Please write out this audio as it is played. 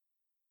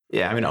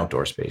Yeah, I mean,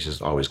 outdoor space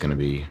is always going to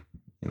be,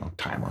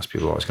 timeless.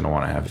 People are always going to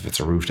want to have, if it's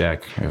a roof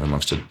deck, everyone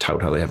loves to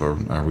tout how they have a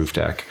roof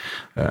deck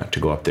to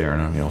go up there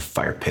and,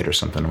 fire pit or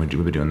something. We've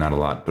been doing that a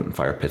lot, putting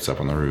fire pits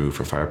up on the roof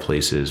or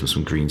fireplaces with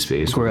some green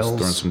space. Grills.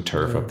 Throwing some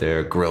turf up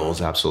there.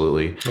 Grills,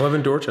 absolutely. I live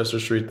in Dorchester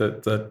Street,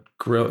 that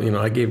grill,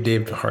 I gave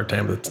Dave a hard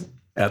time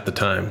at the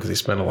time because he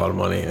spent a lot of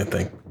money, I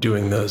think,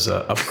 doing those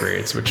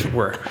upgrades, which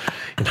were,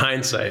 in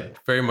hindsight,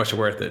 very much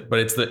worth it. But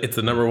it's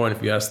the number one,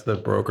 if you ask the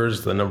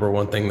brokers, the number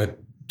one thing that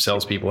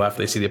sells people after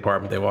they see the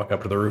apartment. They walk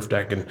up to the roof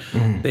deck and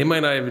they might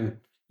not even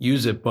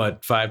use it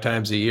but 5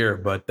 times a year,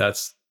 but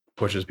that's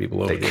pushes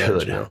people over the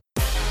edge.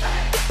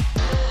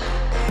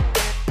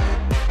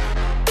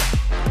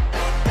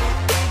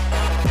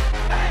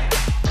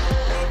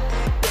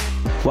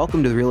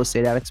 Welcome to the Real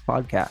Estate Addicts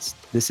Podcast.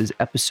 This is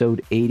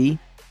episode 80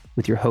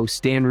 with your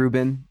host, Dan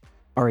Rubin,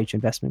 RH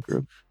Investment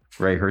Group.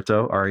 Ray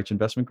Herto, RH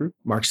Investment Group.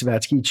 Mark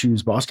Savatsky,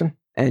 Choose Boston.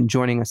 And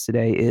joining us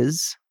today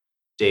is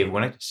Dave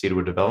Winnick,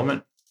 Cedarwood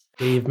Development.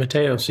 Dave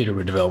Mateo,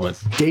 Cedarwood Development.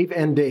 Dave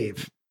and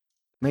Dave.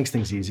 Makes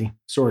things easy,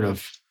 sort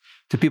of.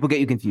 Do people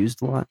get you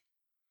confused a lot?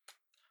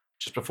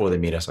 Just before they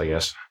meet us, I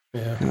guess.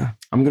 Yeah.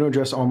 I'm going to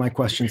address all my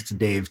questions to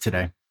Dave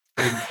today.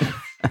 I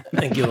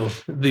think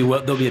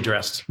they'll be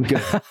addressed.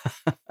 Good.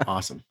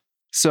 Awesome.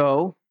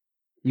 So,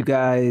 you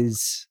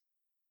guys,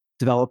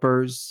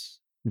 developers,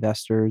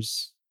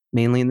 investors,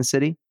 mainly in the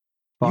city?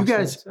 Boston? You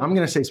guys, I'm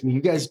going to say something.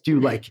 You guys do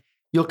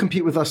you'll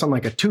compete with us on a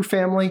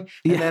 2-family,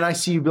 and then I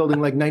see you building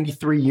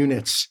 93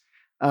 units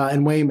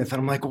in Weymouth.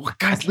 And I'm like, well,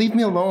 guys, leave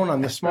me alone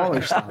on the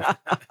smaller stuff.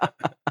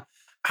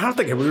 I don't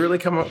think, have we really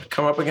come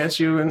up against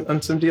you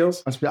on some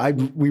deals?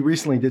 We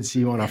recently did see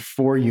you on a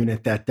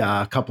 4-unit that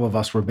a couple of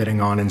us were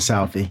bidding on in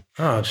Southie.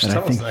 Oh, just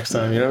tell us next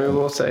time.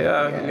 We'll say,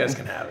 you guys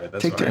can have it.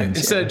 That's Take fine. turns,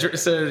 Instead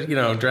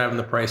of, driving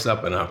the price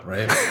up and up,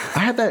 right? I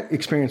had that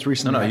experience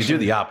recently. No, you do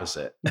the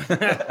opposite.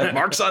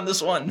 Mark's on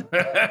this one.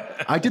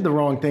 I did the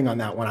wrong thing on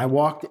that one. I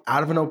walked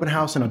out of an open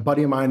house and a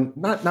buddy of mine,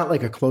 not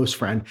like a close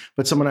friend,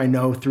 but someone I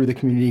know through the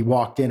community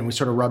walked in and we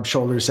sort of rubbed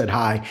shoulders, said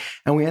hi.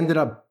 And we ended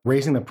up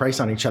raising the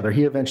price on each other.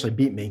 He eventually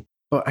beat me.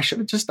 But I should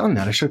have just done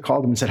that. I should have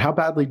called him and said, how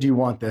badly do you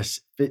want this?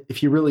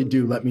 If you really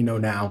do, let me know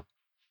now.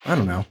 I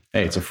don't know.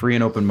 Hey, it's a free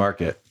and open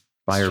market.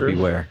 Buyer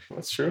beware.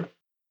 That's true.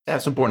 Yeah,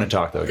 it's important to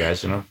talk though,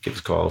 guys. Give us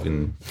a call. We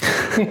can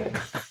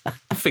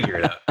figure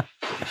it out.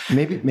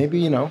 Maybe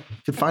you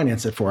could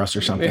finance it for us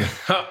or something.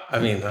 I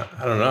mean,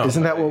 I don't know.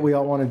 Isn't that what we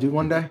all want to do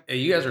one day? Hey,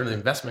 you guys are in the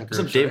investment group.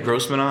 Wasn't Dave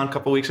Grossman on a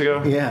couple weeks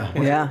ago? Yeah.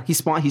 Yeah, he's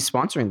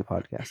sponsoring the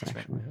podcast,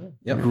 actually.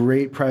 Yep.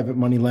 Great private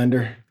money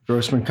lender,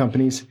 Grossman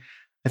Companies.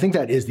 I think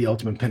that is the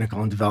ultimate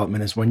pinnacle in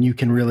development, is when you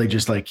can really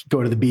just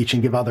go to the beach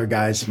and give other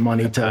guys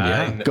money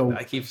to go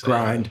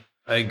grind.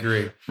 I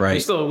agree.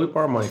 Right. We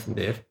borrow money from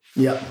Dave.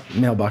 Yep.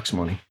 Mailbox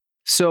money.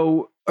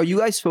 So are you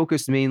guys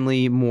focused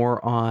mainly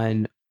more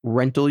on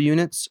rental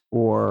units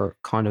or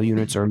condo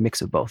units, or a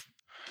mix of both?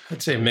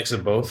 I'd say a mix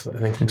of both. I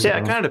think. Yeah,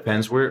 it kind of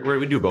depends.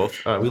 We do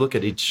both. We look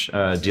at each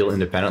deal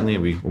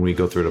independently. When we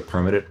go through to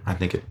permit it, I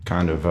think it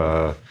kind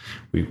of,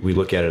 we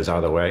look at it as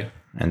either way.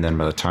 And then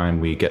by the time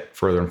we get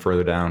further and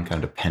further down,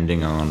 kind of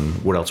depending on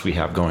what else we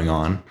have going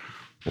on,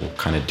 will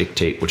kind of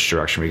dictate which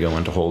direction we go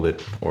in to hold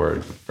it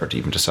or to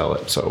even to sell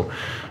it. So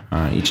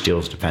each deal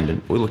is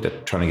dependent. We looked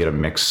at trying to get a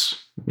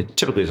mix. It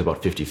typically is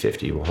about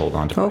 50-50. We'll hold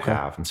on to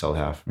half and sell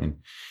half. I mean,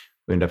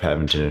 we end up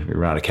having to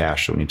run out of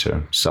cash, so we need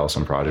to sell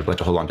some project. We like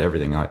to hold on to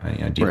everything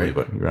ideally, right.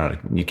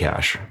 But we need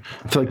cash.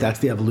 I feel like that's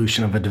the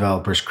evolution of a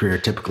developer's career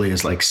typically,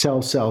 is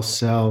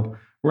sell,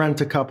 rent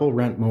a couple,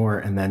 rent more,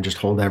 and then just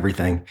hold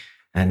everything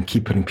and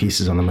keep putting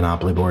pieces on the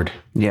monopoly board.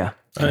 Yeah.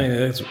 I mean,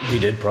 that's what we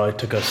did. Probably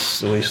took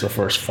us at least the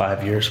first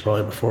 5 years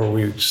probably before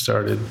we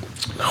started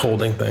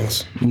holding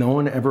things. No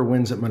one ever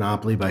wins at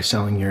Monopoly by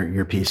selling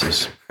your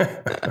pieces.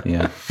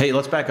 Yeah. Hey,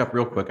 let's back up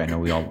real quick. I know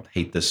we all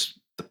hate this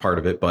part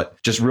of it, but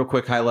just real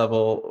quick, high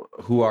level,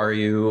 who are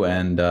you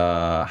and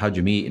how'd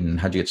you meet and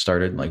how'd you get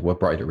started? What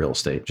brought you to real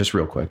estate? Just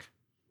real quick.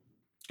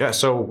 Yeah,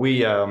 so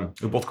we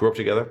both grew up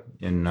together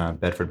in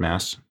Bedford,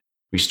 Mass.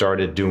 We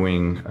started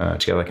doing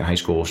together in high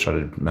school.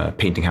 Started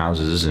painting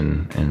houses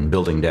and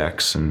building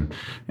decks, and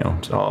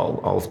it's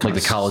all like the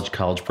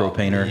college pro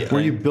painter. Yeah.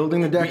 Were you building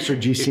the decks or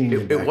GCing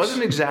the decks? It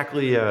wasn't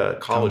exactly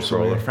college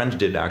pro. Our friends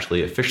did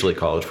actually officially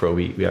college pro.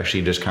 We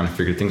actually just kind of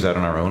figured things out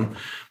on our own.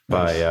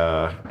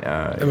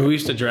 I mean, we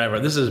used to drive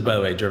around. This is, by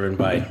the way, driven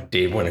by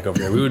Dave Winnick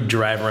over here. We would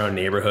drive around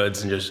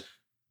neighborhoods and just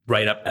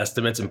write up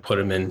estimates and put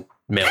them in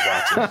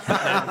mailboxes.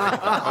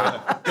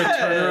 The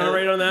turnaround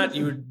rate on that,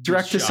 you would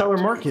direct to seller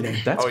marketing.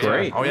 That's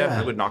great. Oh yeah,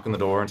 we would knock on the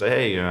door and say,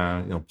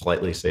 hey,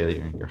 politely say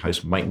that your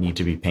house might need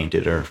to be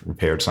painted or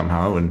repaired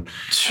somehow, and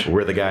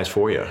we're the guys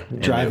for you.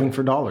 Driving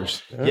for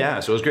dollars. Yeah,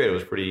 so it was great.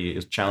 It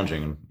was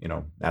challenging,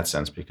 in that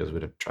sense, because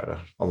we'd try to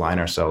align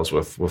ourselves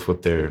with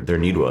what their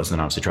need was,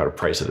 and obviously try to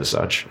price it as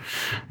such.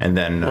 And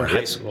then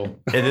high school,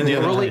 and then the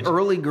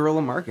early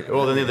guerrilla marketing.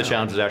 Well, then the other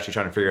challenge was actually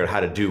trying to figure out how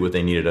to do what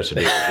they needed us to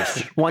do.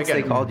 Once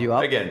they called you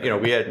up, again,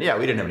 we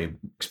didn't have any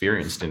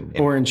experience in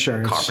Or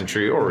insurance.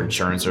 carpentry or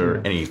insurance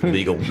or any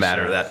legal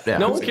matter that. Yeah,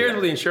 No one cares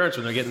about the insurance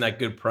when they're getting that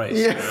good price.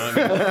 You know what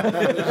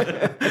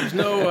I mean? There's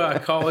no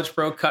college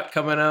pro cut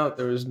coming out.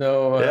 There was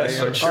no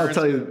insurance. I'll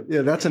tell you,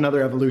 that's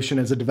another evolution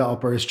as a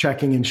developer is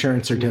checking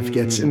insurance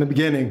certificates. In the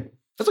beginning,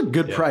 that's a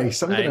good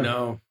price. I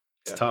know.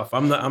 It's tough.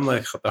 I'm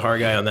the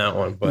hard guy on that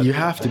one, but You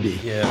have to be.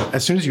 Yeah.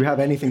 As soon as you have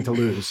anything to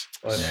lose.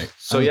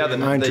 So yeah,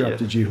 I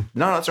interrupted you.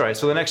 No, that's all right.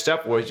 So the next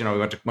step was, we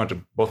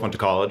both went to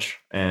college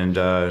and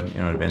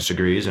advanced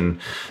degrees, and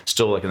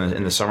still like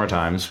in the summer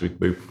times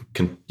we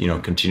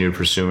continued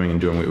pursuing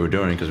and doing what we were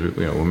doing because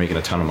we're making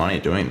a ton of money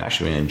doing it.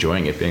 Actually,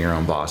 enjoying it, being our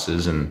own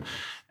bosses and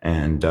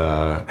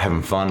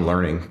having fun,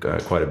 learning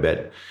quite a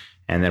bit.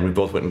 And then we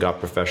both went and got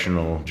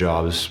professional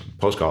jobs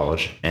post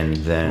college, and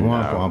then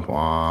yeah,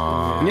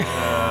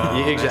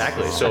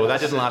 exactly. So that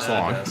didn't last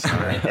long.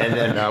 And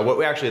then what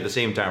we actually at the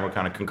same time we're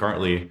kind of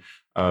concurrently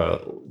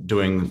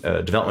doing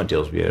development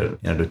deals. We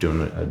ended up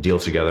doing a deal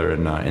together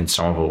in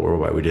Somerville,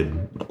 where we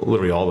did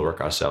literally all the work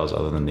ourselves,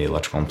 other than the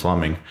electrical and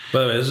plumbing.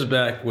 By the way, this is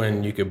back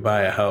when you could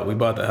buy a house. We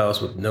bought the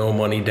house with no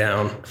money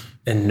down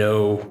and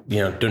no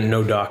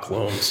doc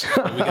loans.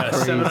 And we got a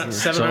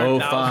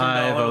 $700,000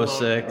 05,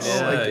 06.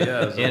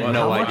 And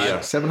no idea.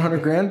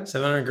 $700,000?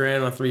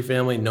 $700,000 on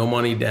 3-family, no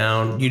money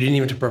down. You didn't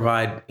even have to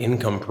provide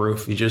income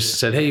proof. You just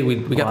said, "Hey, we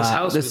got this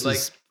house." This We'd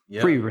is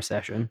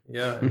pre-recession.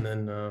 Yeah, and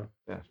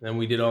then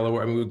we did all the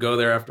work. I mean, we would go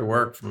there after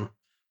work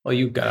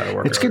you got out of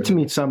work. It's good to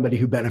meet somebody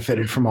who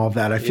benefited from all of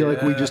that. I feel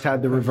like we just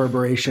had the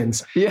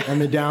reverberations and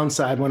the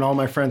downside when all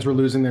my friends were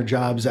losing their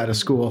jobs out of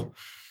school.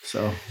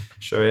 So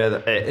sure, yeah,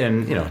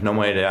 and no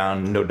money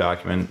down, no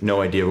document,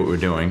 no idea what we're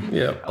doing.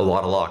 Yeah, a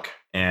lot of luck,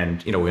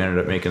 and we ended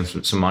up making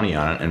some money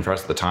on it. And for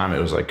us at the time, it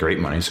was like great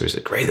money. So we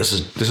said, "Great, this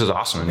is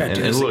awesome." And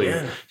literally,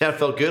 it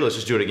felt good. Let's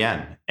just do it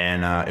again,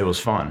 and it was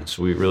fun.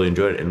 So we really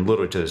enjoyed it, and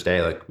literally to this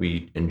day, like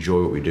we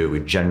enjoy what we do. We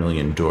genuinely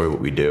enjoy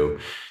what we do.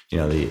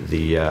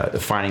 The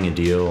finding a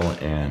deal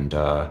and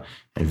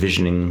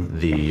envisioning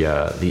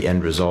the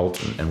end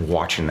result and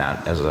watching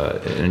that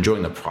and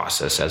enjoying the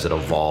process as it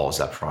evolves.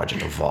 That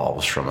project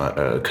evolves from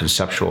a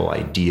conceptual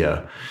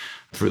idea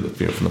through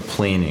from the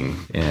planning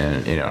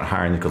and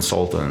hiring the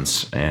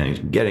consultants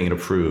and getting it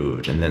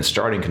approved, and then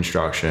starting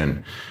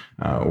construction,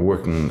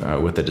 working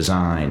with the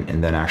design,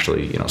 and then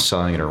actually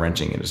selling it or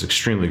renting it is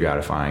extremely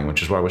gratifying,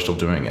 which is why we're still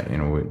doing it.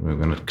 We're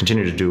going to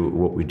continue to do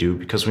what we do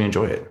because we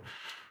enjoy it.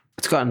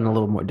 It's gotten a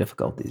little more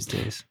difficult these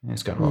days.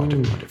 It's gotten a lot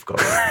more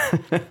difficult.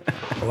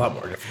 A lot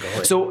more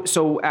difficult.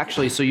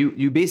 So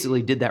you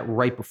basically did that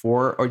right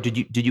before, or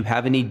did you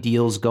have any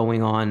deals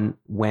going on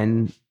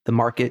when the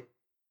market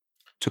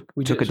took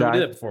a dive? We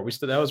did it before.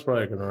 That was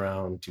probably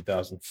around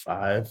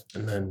 2005,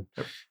 and then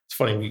it's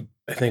funny.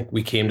 I think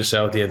we came to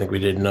Southie. I think we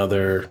did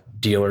another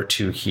deal or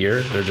two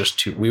here. They're just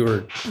two. We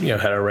were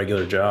had our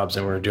regular jobs,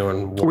 and we were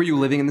doing. Were you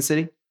living in the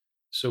city?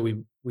 So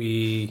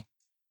we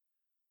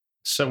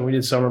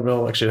did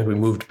Somerville. Actually, I think we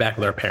moved back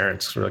with our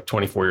parents. We're like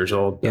 24 years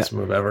old. Best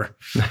move ever.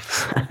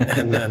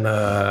 And then,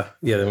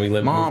 then we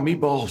lived. Mom,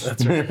 meatballs.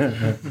 That's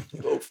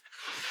right.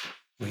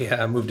 We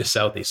moved to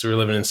Southie. So we were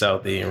living in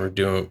Southie,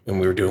 and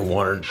we were doing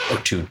one or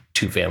two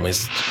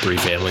families, 3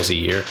 families a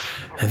year.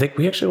 I think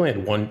we actually only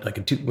had one,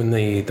 when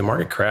the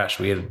market crashed,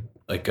 we had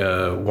like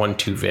a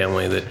 1-2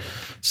 family that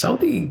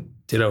Southie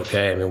did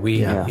okay. I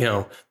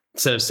mean,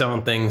 instead of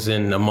selling things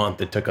in a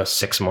month, it took us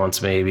 6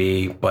 months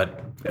maybe,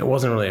 but it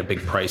wasn't really a big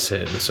price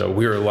hit. And so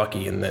we were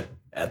lucky in that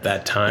at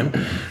that time,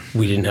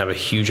 we didn't have a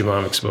huge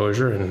amount of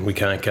exposure, and we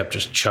kind of kept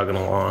just chugging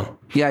along.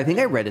 Yeah, I think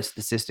I read a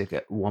statistic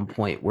at one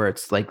point where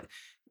it's like,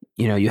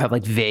 you have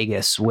like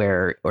Vegas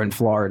or in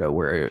Florida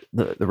where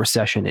the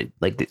recession,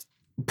 the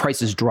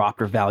prices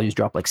dropped or values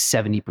dropped like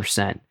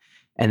 70%.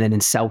 And then in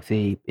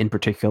Southie in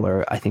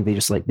particular, I think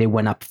they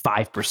went up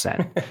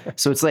 5%.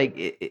 So it's like,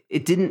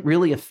 it didn't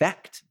really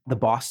affect the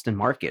Boston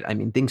market. I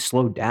mean, things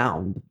slowed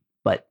down,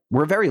 but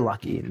we're very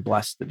lucky and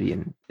blessed to be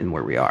in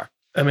where we are.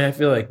 I mean, I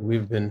feel like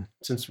we've been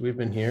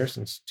here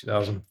since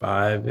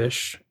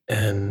 2005-ish,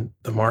 and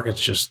the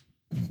market's just,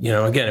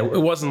 again,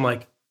 it wasn't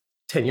like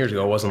 10 years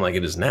ago, it wasn't like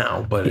it is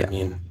now, but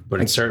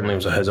it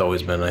certainly has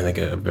always been, I think,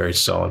 a very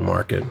solid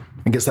market.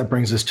 I guess that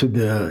brings us to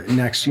the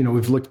next,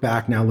 we've looked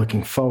back, now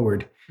looking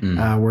forward.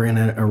 We're in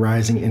a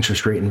rising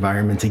interest rate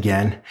environment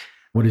again.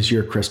 What does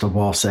your crystal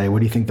ball say? What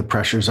do you think the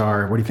pressures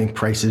are? What do you think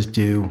prices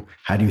do?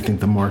 How do you think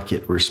the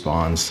market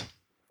responds?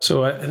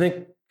 So I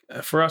think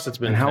for us, it's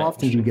been. And how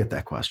often do you get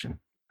that question?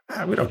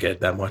 We don't get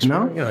it that much.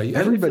 No,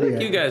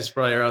 everybody. You guys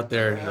probably are out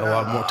there a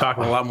lot more,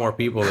 talking to a lot more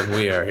people than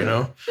we are.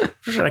 We're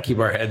trying to keep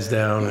our heads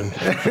down and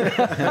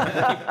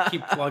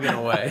keep plugging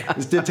away.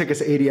 This did take us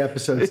 80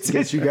 episodes to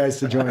get you guys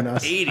to join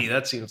us. 80,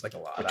 that seems like a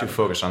lot. We're too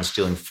focused on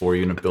stealing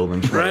 4-unit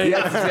buildings, right?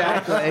 Yeah,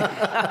 exactly.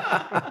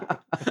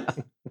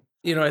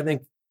 I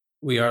think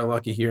we are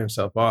lucky here in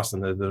South Boston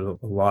that there's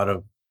a lot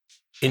of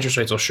interest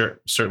rates will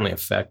certainly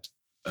affect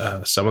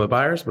some of the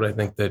buyers, but I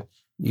think that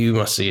you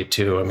must see it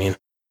too. I mean,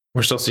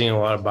 we're still seeing a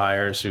lot of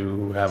buyers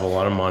who have a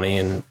lot of money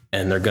and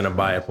they're going to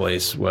buy a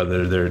place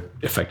whether they're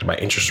affected by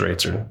interest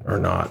rates or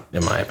not,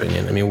 in my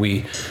opinion. I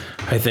mean,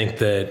 I think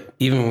that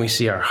even when we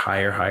see our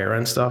higher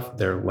end stuff,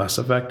 they're less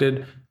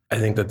affected. I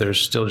think that there's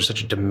still just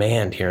such a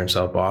demand here in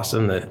South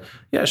Boston that,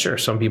 yeah, sure,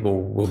 some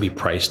people will be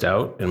priced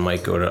out and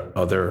might go to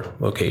other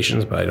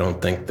locations, but I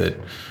don't think that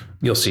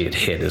you'll see it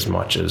hit as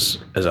much as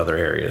other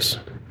areas.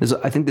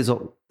 I think there's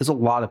a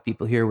lot of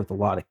people here with a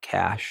lot of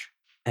cash,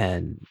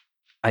 and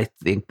I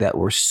think that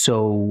we're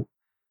so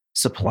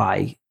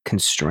supply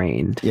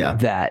constrained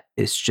that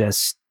it's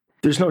just.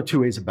 There's no two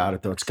ways about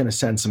it, though. It's going to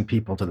send some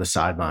people to the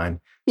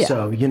sideline. Yeah.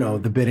 So,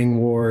 the bidding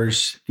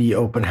wars, the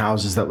open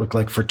houses that look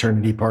like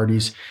fraternity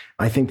parties,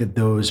 I think that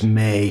those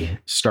may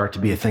start to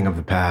be a thing of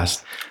the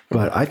past.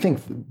 But I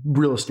think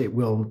real estate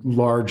will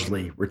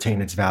largely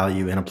retain its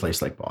value in a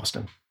place like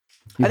Boston.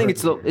 I think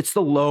it's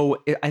the low.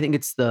 I think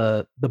it's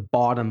the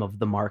bottom of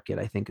the market.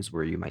 I think is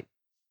where you might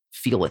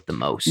feel it the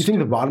most. You think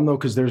the bottom, though,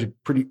 because there's a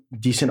pretty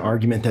decent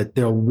argument that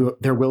there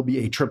will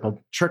be a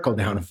trickle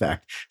down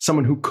effect.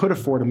 Someone who could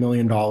afford $1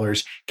 million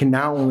can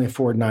now only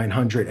afford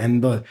 900,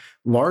 and the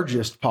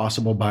largest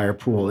possible buyer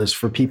pool is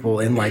for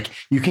people in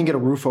you can get a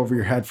roof over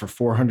your head for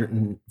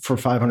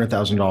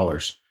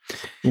 $500,000.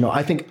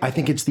 I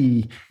think it's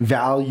the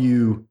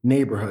value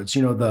neighborhoods.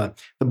 The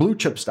blue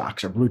chip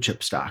stocks are blue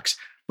chip stocks,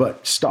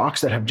 but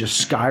stocks that have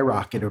just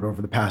skyrocketed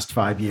over the past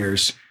 5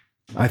 years.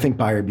 I think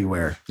buyer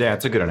beware. Yeah,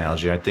 it's a good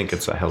analogy. I think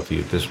it's a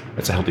healthy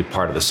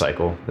part of the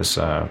cycle. This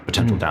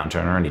potential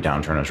downturn, or any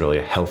downturn, is really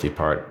a healthy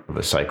part of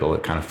the cycle.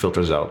 It kind of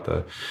filters out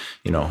the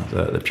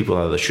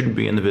people that shouldn't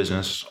be in the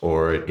business,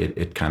 or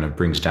it kind of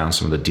brings down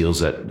some of the deals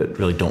that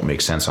really don't make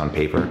sense on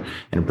paper,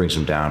 and it brings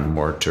them down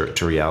more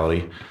to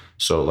reality.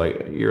 So,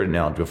 like your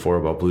analogy before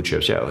about blue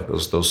chips, yeah,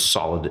 those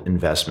solid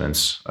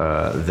investments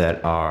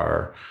that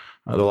are.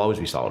 There'll always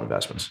be solid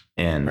investments,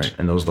 and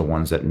those are the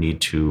ones that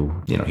need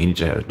to, you need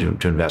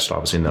to invest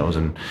obviously in those,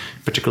 and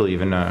particularly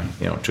even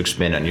to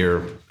expand on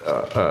your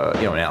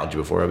analogy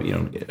before,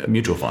 a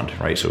mutual fund,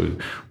 right? So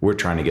we're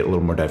trying to get a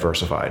little more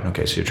diversified.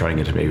 Okay, so you're trying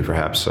to get into maybe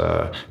perhaps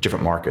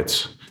different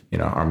markets.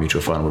 Our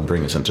mutual fund would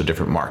bring us into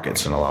different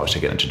markets and allow us to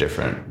get into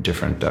different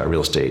real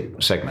estate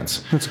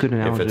segments. That's a good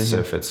analogy.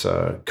 If it's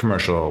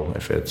commercial,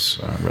 if it's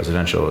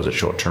residential, is it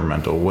short-term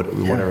rental,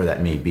 whatever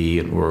that may be,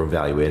 and we're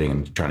evaluating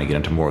and trying to get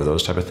into more of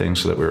those type of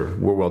things so that we're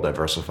well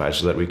diversified,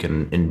 so that we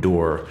can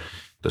endure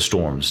the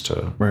storms.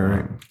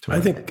 I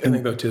think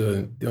though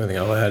too, the only thing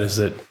I'll add is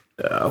that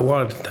a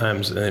lot of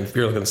times, and if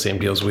you're looking at the same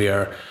deals we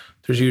are,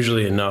 there's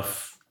usually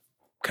enough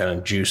kind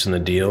of juice in the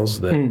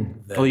deals that.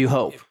 Well, you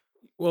hope.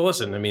 Well,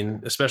 listen, I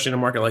mean, especially in a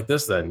market like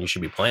this, then you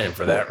should be planning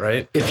for that,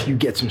 right? If you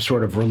get some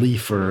sort of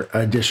relief or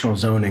additional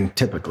zoning,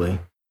 typically,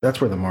 that's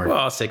where the market.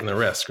 Well, it's taking the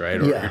risk,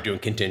 right? Or you're doing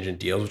contingent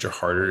deals, which are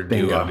harder to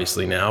do,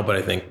 obviously, now. But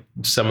I think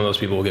some of those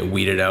people will get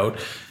weeded out.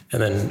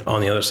 And then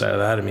on the other side of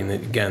that, I mean,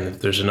 again,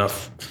 if there's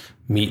enough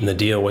meat in the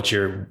deal, look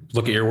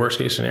at your worst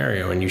case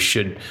scenario, and you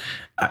should.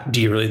 Do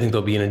you really think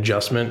there'll be an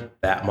adjustment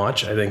that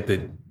much? I think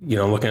that,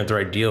 looking at the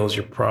right deals,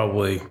 you're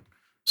probably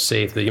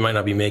safe that you might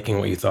not be making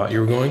what you thought you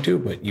were going to,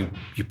 but you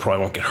probably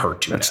won't get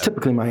hurt too bad. That's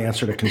typically my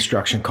answer to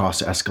construction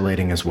costs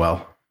escalating as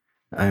well.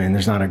 I mean,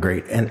 there's not a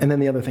great, and then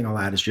the other thing I'll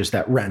add is just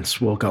that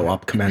rents will go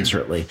up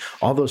commensurately.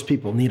 All those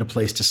people need a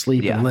place to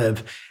sleep and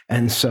live.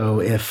 And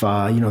so if,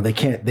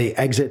 they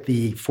exit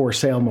the for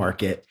sale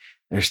market,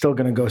 they're still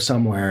going to go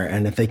somewhere.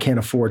 And if they can't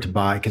afford to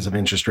buy because of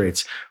interest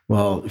rates,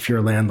 well, if you're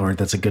a landlord,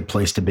 that's a good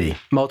place to be.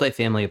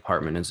 Multifamily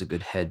apartment is a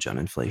good hedge on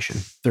inflation.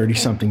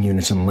 30-something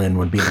units in Lynn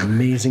would be an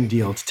amazing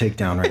deal to take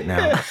down right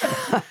now.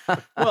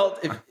 Well,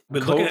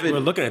 we're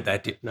looking at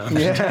that. No,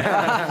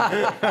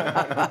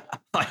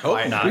 I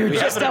hope not. We were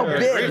just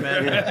outbid.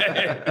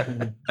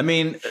 I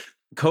mean,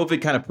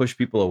 COVID kind of pushed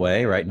people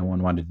away, right? No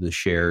one wanted the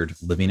shared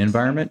living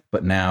environment.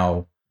 But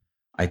now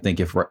I think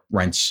if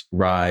rents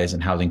rise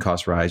and housing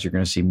costs rise, you're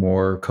going to see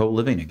more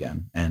co-living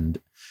again. And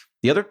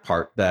the other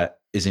part that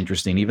is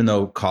interesting, even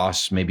though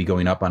costs may be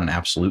going up on an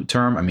absolute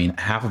term, I mean,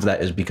 half of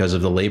that is because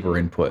of the labor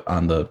input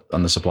on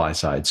the supply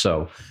side.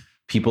 So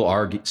people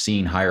are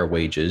seeing higher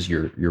wages.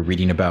 You're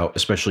reading about,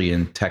 especially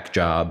in tech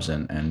jobs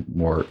and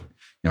more,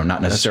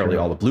 not necessarily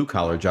all the blue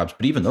collar jobs,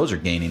 but even those are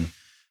gaining.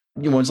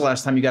 When's the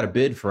last time you got a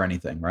bid for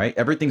anything, right?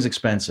 Everything's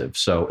expensive.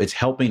 So it's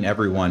helping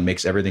everyone,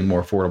 makes everything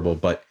more affordable,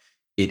 but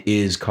it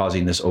is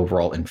causing this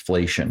overall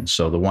inflation.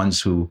 So the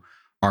ones who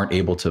aren't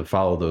able to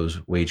follow those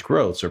wage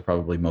growths are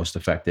probably most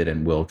affected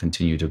and will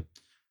continue to,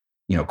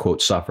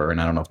 quote, suffer. And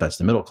I don't know if that's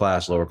the middle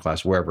class, lower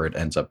class, wherever it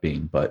ends up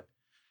being, but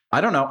I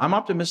don't know. I'm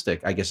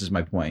optimistic, I guess is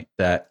my point,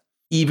 that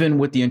even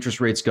with the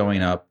interest rates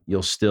going up,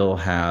 you'll still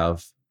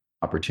have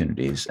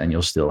opportunities and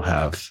you'll still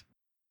have.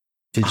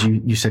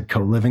 You said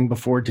co-living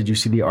before? Did you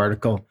see the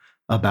article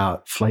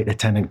about flight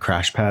attendant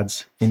crash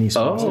pads in East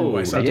Boston?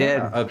 I saw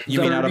that.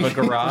 You mean out of a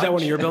garage? Is that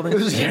one of your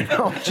buildings?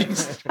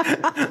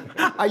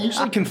 I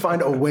usually can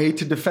find a way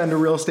to defend a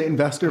real estate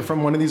investor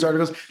from one of these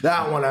articles.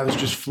 That one, I was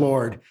just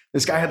floored.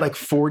 This guy had like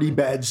 40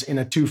 beds in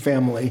a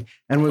 2-family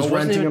and was It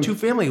wasn't renting even them.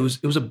 2-family.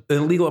 It was an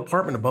illegal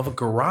apartment above a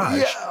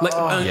garage.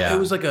 Yeah. It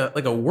was like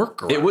a work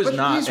garage. It was But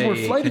not these were a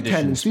flight conditioned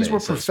attendants. These were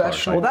space as far as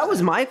professional. Well, that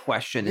was my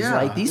question. Is Yeah,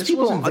 like these this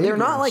people, wasn't they're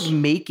not like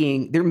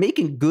vagrants. they're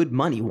making good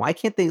money. Why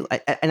can't they?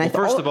 And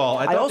first of all,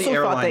 I thought the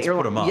airlines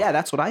put them up. Yeah,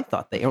 that's what I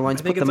thought. The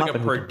airlines I think put it's them like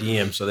up. a per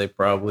diem, so they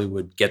probably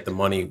would get the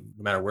money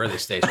no matter where they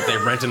stay. So if they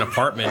rent an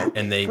apartment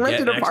and they Rent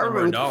get an an X number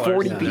apartment of with dollars,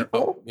 40 then they're-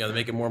 people? they're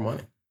making more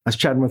money. I was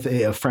chatting with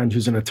a friend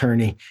who's an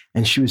attorney,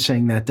 and she was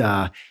saying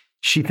that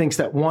she thinks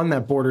that one,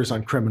 that borders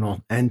on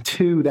criminal, and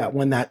two, that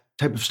when that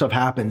type of stuff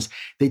happens,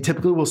 they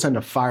typically will send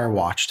a fire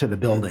watch to the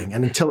building.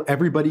 And until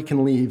everybody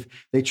can leave,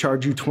 they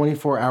charge you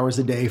 24 hours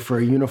a day for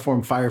a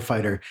uniformed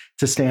firefighter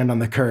to stand on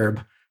the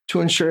curb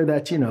to ensure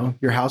that,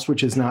 your house,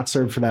 which is not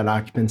served for that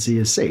occupancy,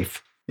 is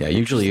safe. Yeah,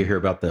 usually you hear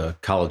about the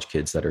college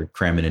kids that are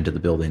cramming into the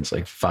buildings,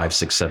 like 5,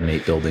 6, 7,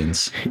 8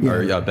 buildings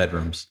or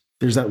bedrooms.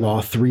 There's that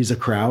law, 3's a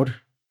crowd.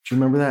 Do you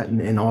remember that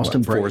in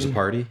Austin, What, 4's a Brighton?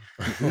 party?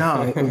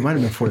 No, it might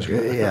have been 4's.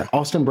 Yeah,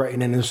 Austin,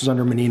 Brighton, and this was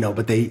under Menino,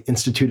 but they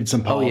instituted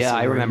some Oh, policy. yeah,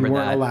 I where remember you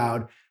weren't that.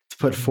 allowed to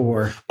put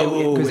 4.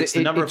 Oh, Because it's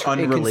the number of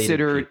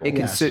unrelated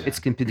people. It's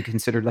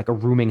considered like a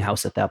rooming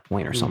house at that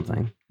point or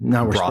something.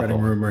 Now we're Brothel. spreading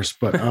rumors,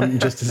 but I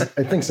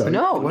think so. Was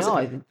No,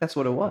 it? I think that's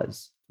what it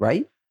was,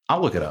 right?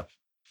 I'll look it up.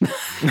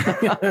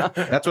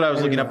 That's what I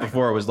was looking up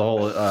before. Was the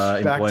whole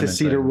Back employment to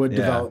Cedarwood thing.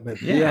 Yeah.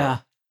 development. Yeah.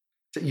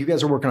 So you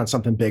guys are working on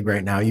something big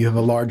right now. You have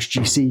a large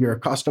GC. You're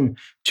accustomed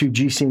to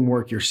GCing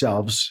work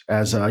yourselves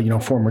as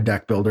former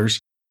deck builders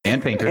And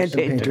painters. And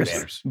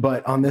painters.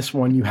 But on this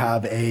one, you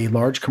have a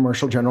large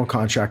commercial general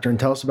contractor. And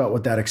tell us about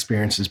what that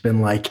experience has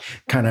been like,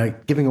 kind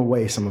of giving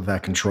away some of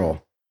that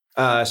control.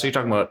 So you're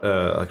talking about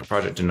like a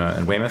project in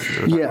Weymouth? Is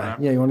that what we're talking Yeah.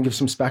 about? Yeah. You want to give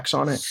some specs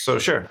on it? So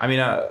sure. I mean,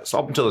 so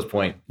up until this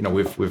point,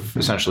 we've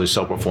essentially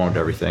self-performed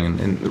everything,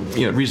 and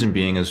the reason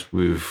being is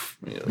we've,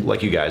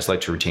 like you guys,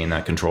 like to retain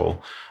that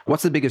control.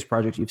 What's the biggest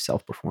project you've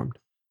self-performed?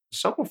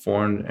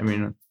 Self-performed. I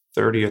mean, a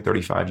 30 or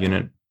 35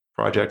 unit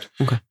project.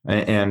 Okay.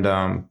 And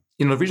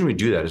the reason we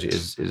do that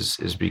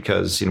is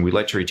because we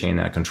like to retain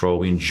that control.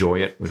 We enjoy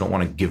it. We don't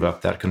want to give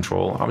up that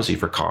control. Obviously,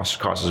 for cost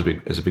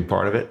is a big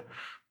part of it,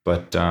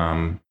 but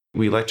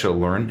we like to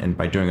learn, and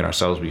by doing it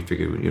ourselves, we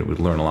figure we'd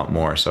learn a lot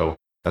more. So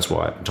that's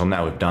why until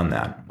now we've done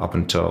that. Up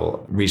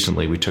until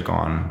recently, we took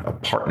on a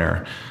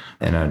partner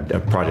in a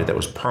project that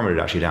was permitted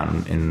actually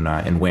down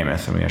in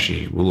Weymouth, and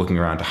we were looking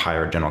around to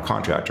hire a general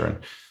contractor. And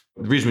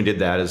the reason we did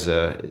that is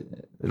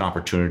an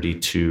opportunity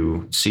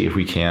to see if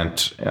we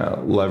can't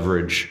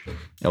leverage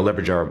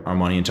our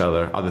money into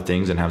other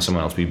things and have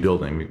someone else be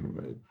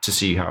building, to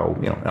see how,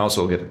 and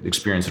also get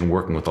experience in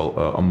working with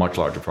a much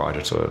larger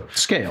project. So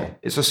Scale.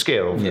 it's a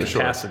scale for sure.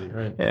 Capacity,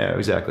 right? Yeah,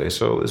 exactly.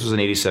 So this was an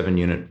 87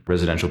 unit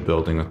residential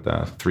building with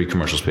 3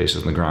 commercial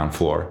spaces on the ground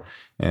floor.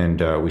 And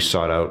we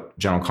sought out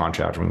general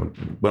contractor. We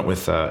went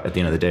with, at the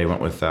end of the day,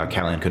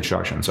 Callahan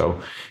Construction.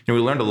 So we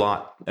learned a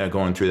lot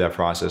going through that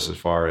process, as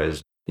far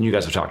as, and you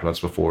guys have talked about this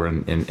before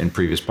in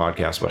previous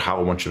podcasts, about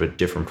how much of a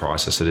different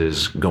process it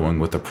is going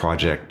with a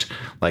project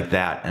like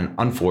that. And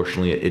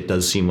unfortunately, it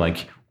does seem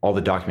like all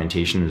the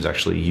documentation is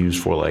actually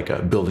used for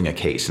like building a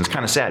case. And it's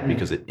kind of sad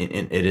because it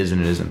is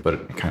and it isn't, but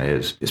it kind of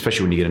is,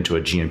 especially when you get into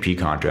a GMP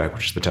contract,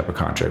 which is the type of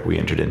contract we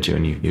entered into.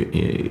 And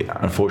you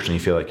unfortunately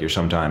feel like you're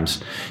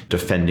sometimes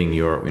defending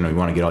you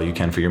want to get all you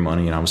can for your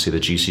money. And obviously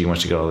the GC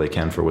wants to get all they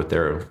can for what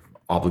they're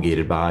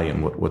obligated by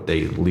and what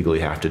they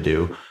legally have to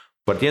do.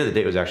 But at the end of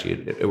the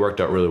day, it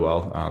worked out really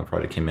well. The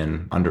project came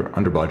in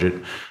under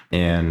budget,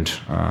 and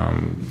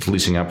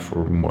leasing up,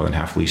 for more than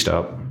half leased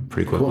up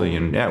pretty quickly. Cool.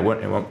 And yeah, it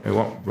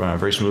went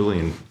very smoothly,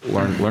 and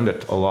learned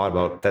a lot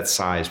about that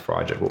size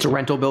project. It's a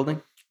rental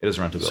building? It is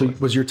a rental So building.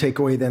 was your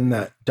takeaway then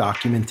that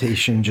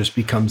documentation just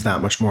becomes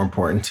that much more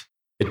important?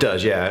 It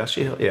does, yeah.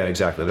 Yeah,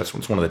 exactly. That's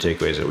one of the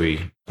takeaways that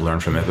we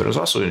learned from it. But it was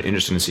also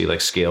interesting to see,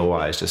 like,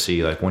 scale-wise, to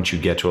see, like, once you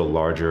get to a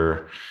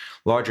larger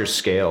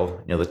scale,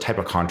 the type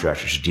of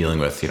contractors you're dealing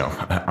with,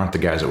 aren't the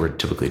guys that we're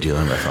typically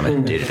dealing with on a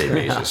day-to-day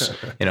basis.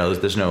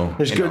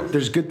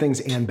 There's good things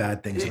and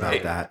bad things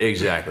about that.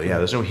 Exactly. Yeah.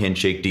 There's no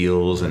handshake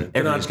deals, and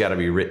everything's got to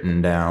be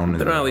written down.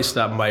 They're not at least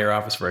stopping by your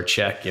office for a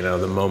check,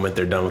 the moment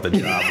they're done with the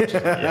job.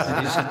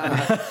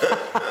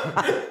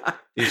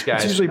 These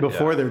guys, it's usually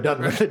before they're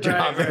done with the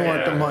job. They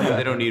want the money.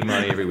 They don't need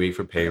money every week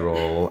for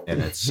payroll,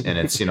 and it's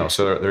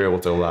so they're able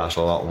to last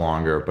a lot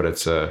longer. But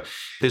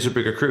these are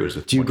bigger crews.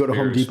 Do you go to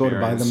Home Depot to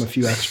buy them a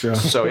few extra?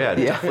 So yeah,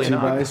 definitely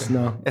not. Guys?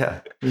 No.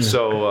 Yeah.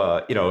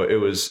 So it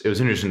was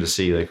interesting to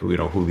see, like,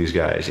 who these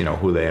guys,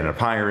 who they ended up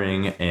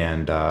hiring,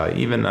 and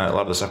even a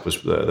lot of the stuff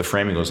was the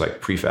framing was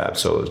like prefab,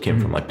 so it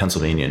came from like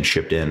Pennsylvania and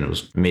shipped in. It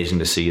was amazing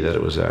to see that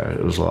it was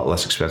a lot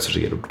less expensive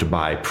to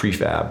buy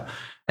prefab.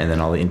 And then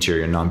all the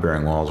interior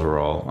non-bearing walls were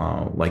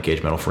all light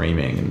gauge metal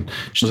framing. And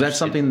Was that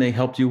something they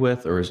helped you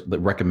with, or is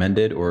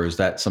recommended, or is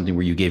that something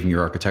where you gave them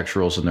your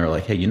architecturals and they're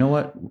like, hey, you know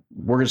what,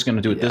 we're just going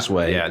to do it this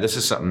way? Yeah, this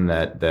is something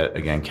that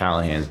again,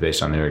 Callahan's,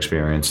 based on their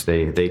experience,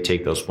 they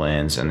take those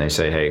plans and they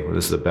say, hey, well,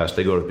 this is the best.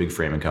 They go to big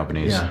framing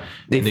companies. Yeah.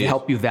 They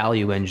help you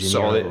value engineer.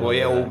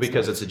 So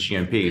because it's a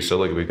GMP. So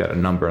look, we've got a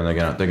number, and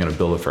they're gonna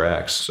build it for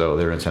X. So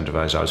they're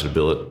incentivized obviously to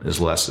build it as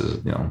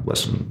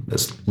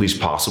as least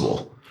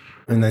possible,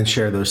 and then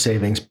share those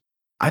savings.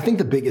 I think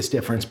the biggest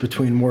difference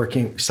between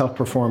working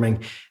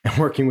self-performing and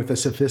working with a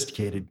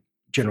sophisticated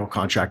general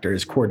contractor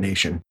is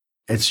coordination.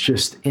 It's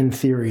just, in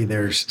theory,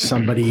 there's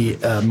somebody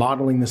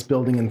modeling this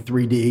building in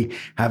 3D,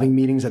 having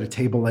meetings at a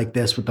table like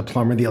this with the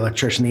plumber, the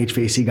electrician, the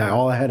HVAC guy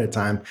all ahead of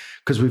time,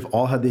 because we've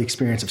all had the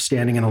experience of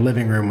standing in a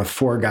living room with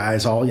 4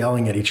 guys all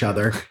yelling at each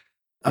other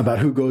about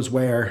who goes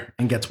where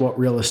and gets what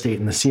real estate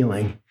in the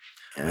ceiling.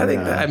 I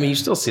think that, you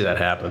still see that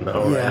happen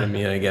though. Yeah. Right? I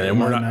mean, again, and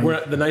we're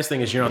not, the nice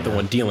thing is you're not the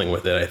one dealing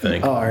with it, I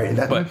think. Oh, all right.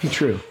 That might be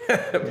true.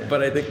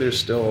 But I think there's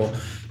still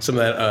some of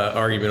that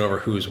argument over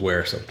who's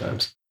where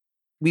sometimes.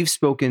 We've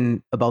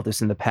spoken about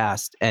this in the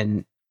past,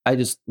 and I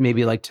just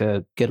maybe like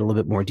to get a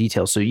little bit more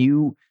detail. So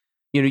you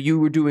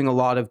were doing a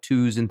lot of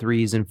 2s and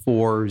 3s and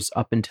 4s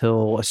up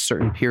until a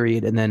certain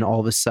period, and then all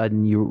of a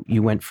sudden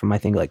you went from, I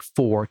think, like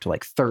 4 to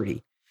like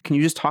 30. Can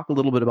you just talk a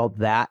little bit about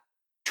that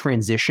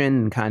transition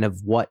and kind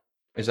of what?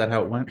 Is that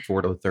how it went?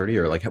 4 to 30,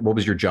 or like what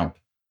was your jump?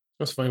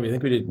 That's funny. I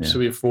think we did. So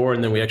we had 4,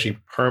 and then we actually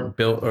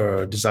built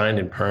or designed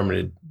and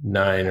permitted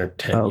 9 or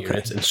 10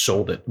 units and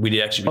sold it. We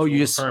did actually. You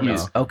just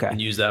permits okay.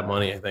 And use that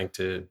money, I think,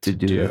 to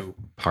do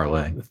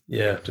parlay.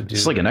 Yeah, to do.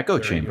 It's like an echo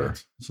 30 chamber.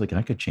 units. It's like an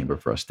echo chamber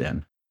for us,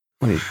 Dan.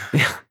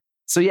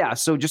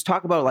 So just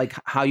talk about like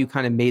how you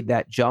kind of made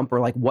that jump, or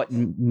like what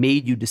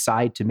made you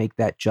decide to make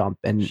that jump,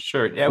 and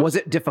sure. Yeah, was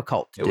it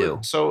difficult to do?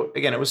 So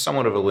again, it was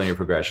somewhat of a linear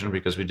progression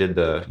because we did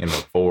the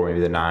 4, maybe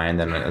the 9,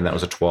 and that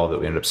was a 12 that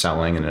we ended up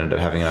selling, and ended up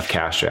having enough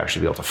cash to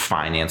actually be able to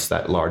finance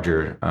that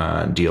larger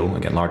deal.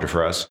 Again, larger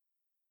for us.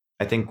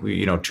 I think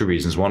we, 2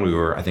 reasons. One, we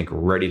were, I think,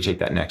 ready to take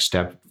that next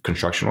step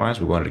construction-wise.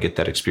 We wanted to get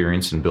that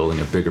experience in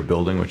building a bigger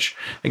building, which,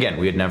 again,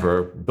 we had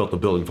never built a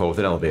building before with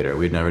an elevator.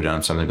 We had never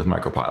done something with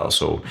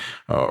micropiles,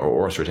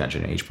 or earth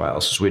retention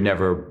H-piles. So we had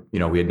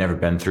never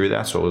been through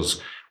that. So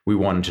we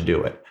wanted to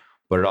do it.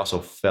 But it also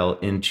fell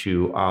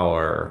into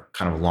our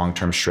kind of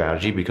long-term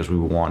strategy because we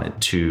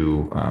wanted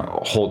to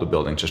hold the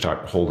building to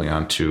start holding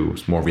on to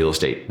more real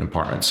estate and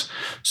apartments.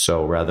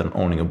 So rather than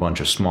owning a bunch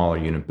of smaller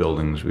unit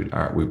buildings, we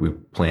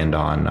planned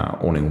on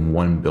owning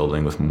one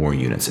building with more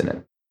units in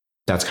it.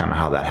 That's kind of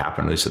how that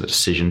happened. At least the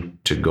decision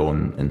to go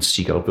and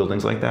seek out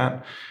buildings like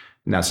that.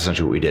 And that's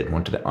essentially what we did,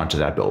 went onto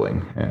that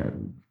building.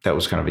 And that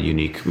was kind of a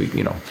unique,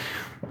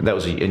 that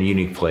was a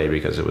unique play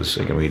because it was,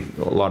 again,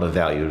 a lot of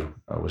value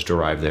was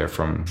derived there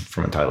from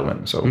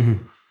entitlement. So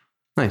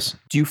Nice.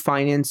 Do you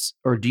finance,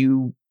 or do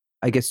you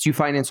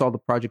finance all the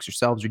projects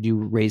yourselves, or do you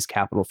raise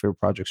capital for your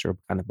projects, or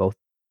kind of both?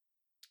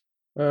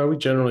 We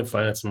generally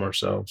finance them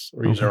ourselves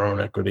or use our own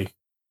equity.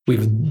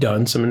 We've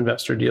done some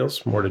investor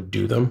deals, more to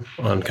do them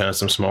on kind of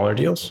some smaller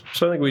deals.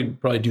 So I think we'd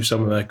probably do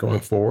some of that going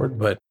forward.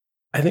 But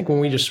I think when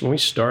we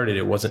started,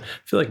 it wasn't, I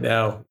feel like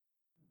now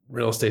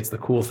real estate's the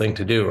cool thing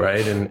to do,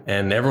 right?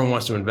 And everyone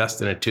wants to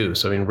invest in it too.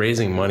 So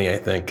raising money, I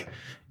think,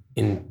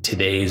 in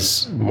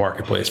today's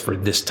marketplace for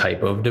this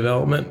type of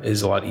development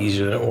is a lot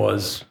easier than it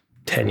was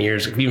 10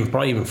 years,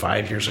 probably even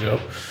 5 years ago.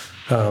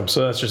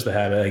 So that's just the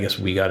habit I guess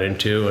we got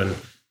into. And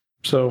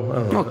so I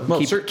don't know. Well,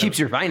 keeps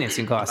your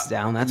financing costs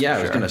down. That's I for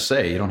was sure. going to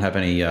say, you don't have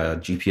any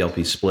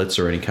GPLP splits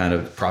or any kind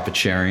of profit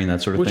sharing,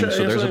 that sort of thing.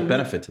 So there's a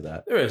benefit to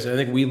that. There is. I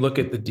think we look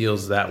at the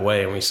deals that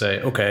way and we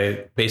say,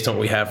 okay, based on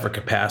what we have for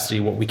capacity,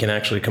 what we can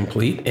actually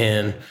complete,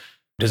 and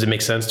does it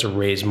make sense to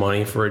raise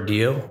money for a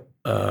deal?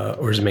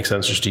 Or does it make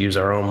sense just to use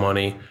our own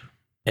money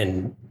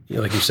and,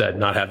 like you said,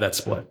 not have that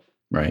split?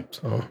 Right.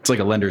 So It's like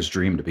a lender's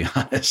dream, to be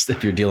honest,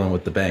 if you're dealing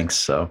with the banks.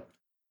 So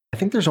I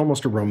think there's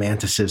almost a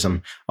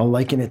romanticism. I'll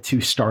liken it to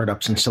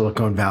startups in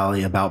Silicon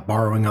Valley about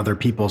borrowing other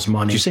people's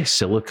money. did you say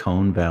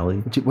Silicon Valley?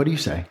 What do you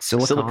say?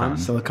 Silicon.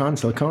 Silicon?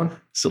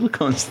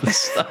 Silicon's the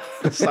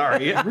stuff.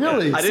 Sorry.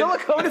 Really?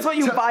 Silicone is what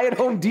you buy at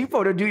Home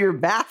Depot to do your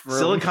bathroom.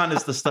 Silicon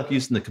is the stuff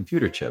used in the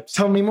computer chips.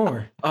 Tell me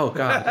more. Oh,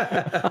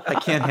 God. I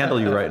can't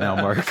handle you right now,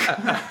 Mark.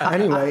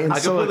 Anyway, I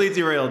completely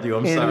derailed you.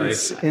 I'm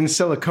sorry. In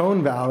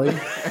Silicon Valley,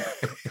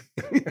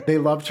 they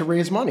love to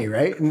raise money,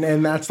 right?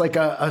 And that's like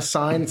a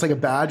sign. It's like a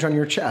badge on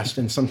your chest.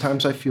 And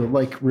sometimes I feel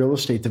like real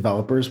estate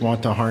developers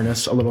want to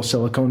harness a little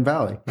Silicon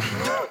Valley.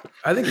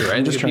 I think you're right.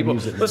 I'm just trying to People,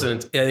 use it now. listen,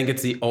 I think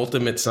it's the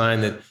ultimate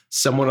sign that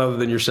someone other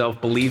than yourself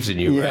believes in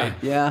you, Yeah.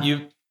 right?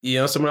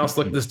 Yeah. Someone else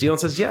looked at this deal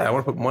and says, yeah, I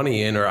want to put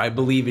money in, or I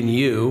believe in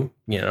you,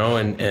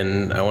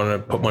 and I want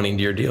to put money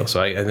into your deal.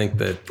 So I think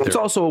that It's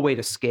also a way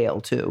to scale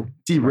too.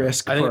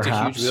 De-risk, I think it's a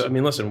perhaps. huge deal. I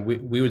mean, listen,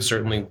 we would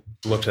certainly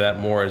look to that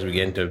more as we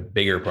get into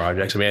bigger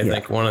projects. I mean, I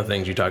think one of the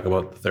things you talk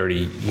about, the 30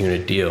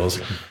 unit deals,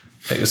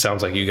 it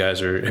sounds like you guys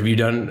have you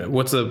done,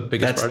 what's the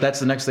biggest project? That's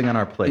the next thing on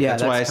our plate. Yeah,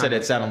 that's why I that's said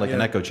kind it sounded like an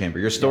echo chamber.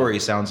 Your story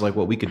sounds like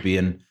what we could be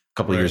in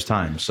couple of years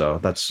time. So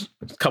that's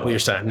A couple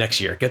years time, next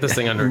year, get this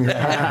thing under.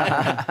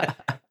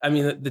 I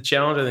mean, the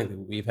challenge I think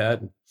that we've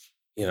had,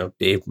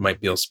 Dave might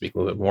be able to speak a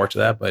little bit more to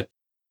that, but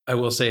I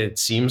will say it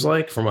seems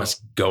like from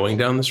us going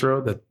down this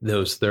road that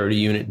those 30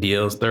 unit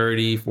deals,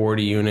 30,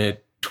 40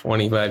 unit,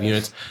 25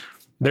 units,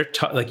 they're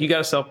like you got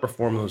to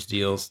self-perform those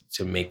deals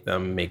to make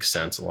them make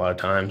sense a lot of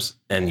times.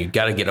 And you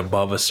got to get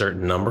above a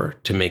certain number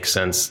to make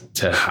sense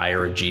to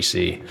hire a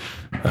GC.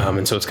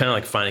 And so it's kind of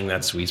like finding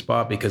that sweet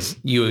spot, because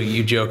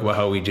you joke about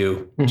how we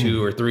do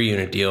 2 or 3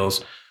 unit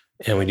deals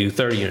and we do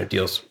 30 unit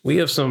deals. We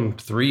have some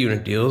 3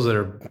 unit deals that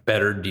are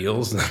better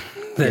deals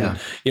than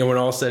when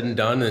all said and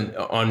done, and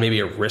on maybe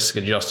a risk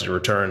adjusted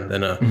return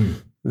than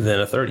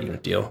a 30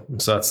 unit deal.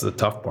 And so that's the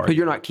tough part. But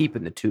you're not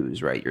keeping the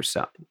 2s, right? You're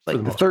selling.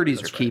 Like the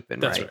 30s are keeping,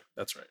 That's right? right.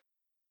 That's right.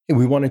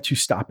 We wanted to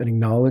stop and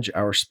acknowledge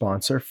our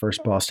sponsor,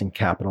 First Boston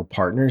Capital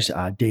Partners.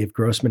 Dave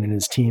Grossman and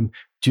his team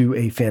do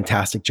a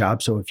fantastic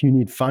job. So if you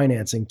need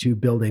financing to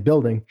build a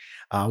building,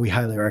 we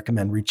highly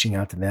recommend reaching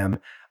out to them.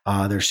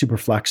 They're super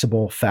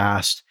flexible,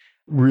 fast,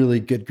 really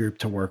good group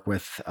to work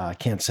with.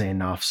 Can't say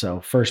enough.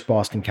 So First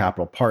Boston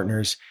Capital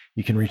Partners,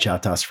 you can reach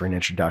out to us for an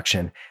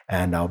introduction,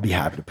 and I'll be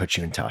happy to put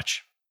you in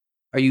touch.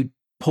 Are you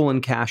pulling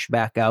cash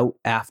back out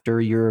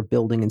after you're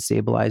building and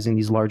stabilizing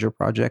these larger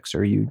projects, or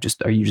are you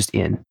just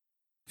in?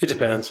 It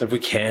depends if we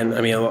can.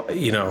 I mean,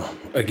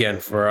 again,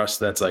 for us,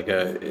 that's like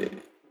by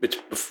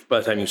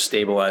the time you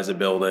stabilize a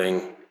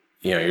building,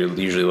 you're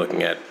usually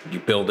looking at, you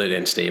build it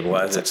and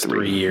stabilize it. That's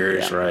 3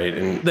 years, right?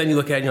 And then you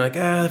look at it and you're like,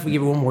 if we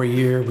give it one more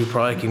year, we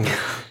probably can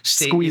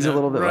Squeeze a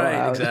little bit right?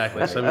 out.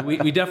 Exactly. So I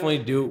mean, we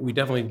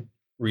definitely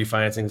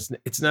refinancing.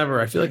 It's never.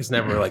 I feel like it's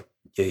never like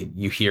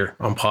you hear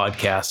on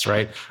podcasts,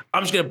 right?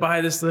 I'm just gonna buy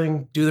this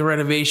thing, do the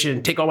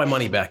renovation, take all my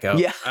money back out.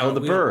 Yeah.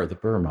 the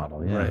Burr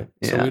model. Yeah. Right.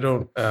 Yeah. So we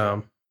don't.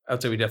 I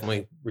would say we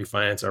definitely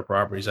refinance our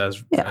properties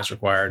as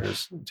required.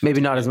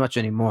 Maybe not as much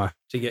anymore.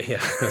 To get,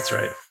 that's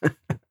right.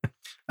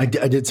 I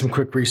did some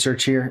quick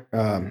research here.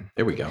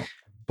 There we go.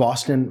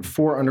 Boston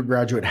 4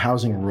 undergraduate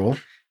housing rule.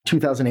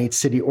 2008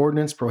 city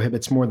ordinance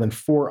prohibits more than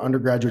 4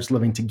 undergraduates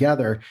living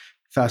together.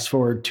 Fast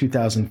forward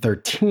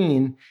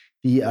 2013,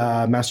 the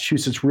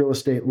Massachusetts Real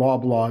Estate Law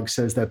Blog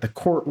says that the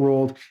court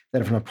ruled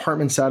that if an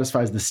apartment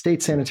satisfies the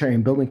state sanitary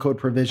and building code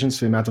provisions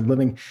for the amount of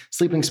living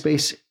sleeping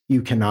space,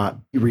 you cannot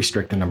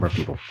restrict the number of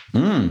people.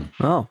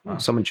 Oh,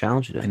 someone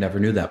challenged I it. never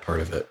knew that part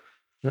of it.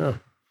 Yeah.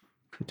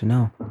 Good to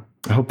know.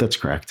 I hope that's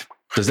correct.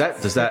 Does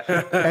that?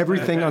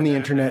 Everything on the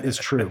internet is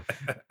true.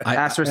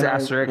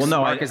 Asterisk. Well,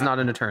 no, Mark is not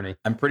an attorney.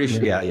 I'm pretty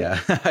sure. Yeah.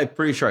 I'm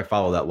pretty sure I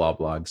follow that law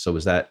blog. So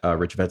was that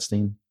Rich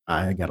Vetstein?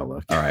 I gotta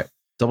look. All right.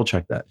 Double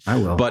check that. I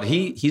will. But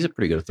he's a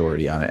pretty good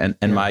authority on it.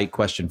 And my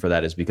question for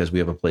that is because we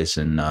have a place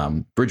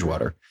in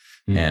Bridgewater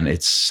and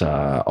it's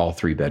all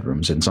 3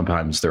 bedrooms. And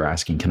sometimes they're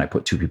asking, can I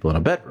put 2 people in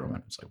a bedroom?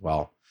 And it's like,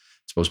 well,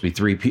 it's supposed to be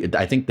 3 people.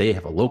 I think they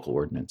have a local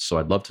ordinance. So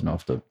I'd love to know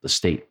if the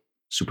state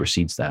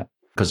supersedes that.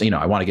 Because,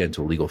 I want to get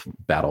into a legal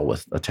battle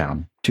with a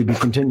town. To be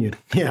continued.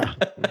 Yeah.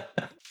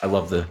 I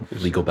love the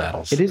legal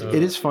battles. It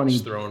is funny.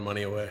 Just throwing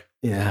money away.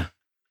 Yeah.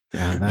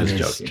 Yeah. That Just is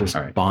joking. just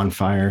All right.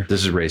 bonfire.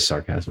 This is raised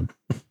sarcasm.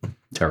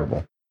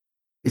 Terrible.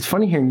 It's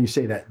funny hearing you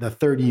say that the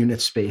 30 unit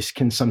space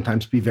can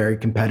sometimes be very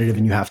competitive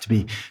and you have to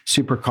be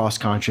super cost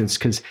conscious,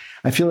 because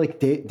I feel like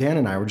Dan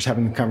and I were just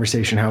having a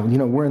conversation how,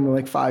 we're in the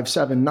like 5,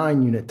 7,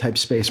 9 unit type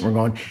space. And we're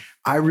going,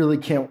 I really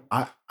can't,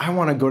 I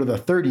want to go to the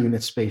 30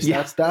 unit space.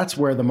 Yeah. That's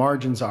where the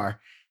margins are.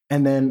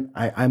 And then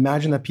I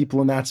imagine that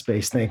people in that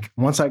space think,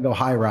 once I go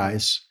high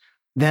rise,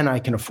 then I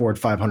can afford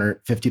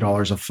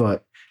 $550 a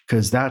foot,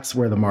 because that's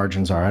where the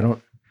margins are.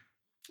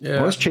 Yeah.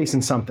 I was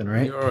chasing something,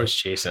 right? You're always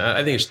chasing.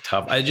 I think it's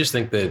tough. I just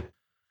think that,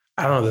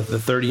 I don't know, the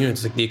 30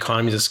 units, like the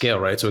economies of scale,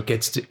 right? So I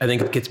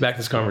think it gets back to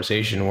this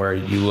conversation where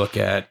you look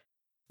at,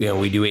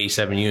 we do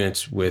 87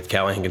 units with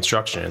Callahan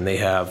Construction, and they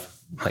have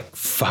like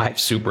 5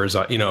 supers,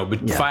 but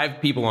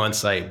 5 people on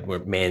site. We're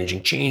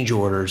managing change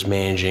orders,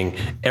 managing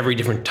every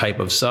different type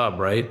of sub,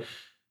 right?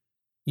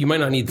 You might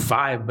not need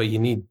 5, but you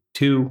need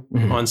 2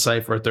 on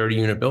site for a 30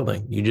 unit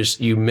building.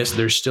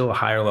 There's still a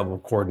higher level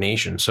of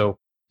coordination. So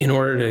in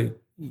order to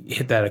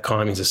hit that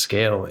economies of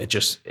scale, it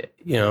just,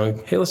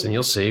 hey, listen,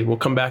 you'll see. We'll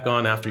come back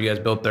on after you guys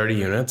build 30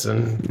 units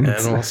and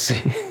we'll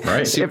see.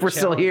 Right. See If we're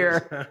still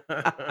here.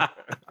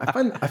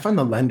 I find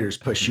the lenders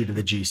push you to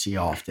the GC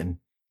often.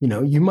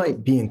 You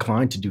might be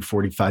inclined to do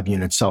 45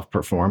 units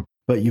self-perform,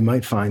 but you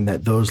might find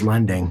that those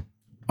lending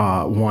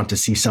want to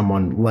see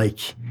someone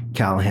like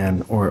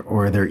Callahan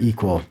or their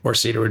equal. Or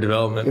Cedar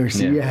Development.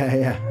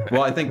 Yeah.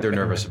 Well, I think they're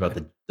nervous about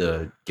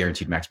the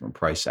guaranteed maximum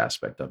price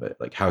aspect of it.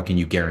 Like, how can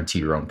you guarantee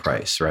your own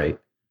price, right?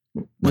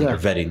 When they're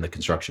vetting the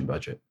construction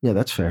budget. Yeah,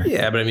 that's fair.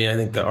 Yeah, but I mean, I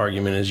think the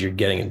argument is you're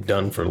getting it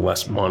done for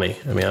less money.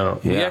 I mean,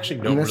 we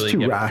actually don't really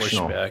get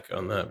rational. pushback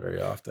on that very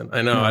often.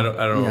 I know. I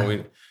don't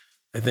know.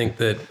 I think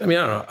that, I don't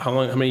know.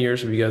 How many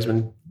years have you guys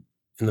been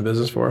in the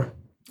business for?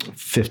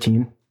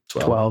 15.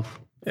 12.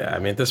 Yeah, I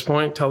mean, at this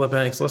point, tell the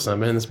banks, listen, I've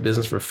been in this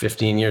business for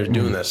 15 years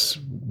doing this.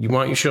 Why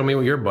don't you show me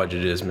what your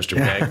budget is, Mr.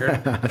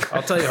 Banker?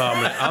 I'll tell you how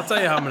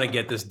I'm going to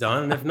get this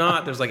done. And if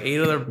not, there's like 8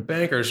 other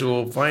bankers who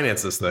will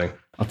finance this thing.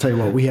 I'll tell you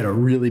what, we had a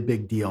really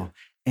big deal.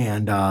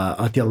 And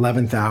at the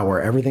 11th hour,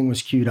 everything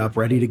was queued up,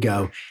 ready to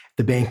go.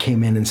 The bank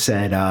came in and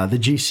said, the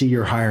GC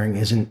you're hiring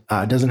doesn't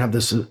have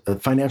this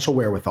financial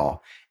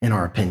wherewithal, in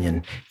our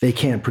opinion. They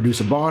can't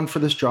produce a bond for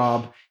this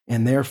job,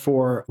 and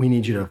therefore we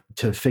need you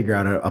to figure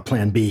out a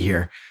plan B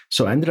here.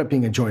 So it ended up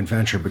being a joint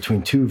venture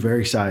between two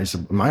very sized,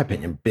 in my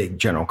opinion, big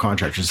general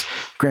contractors.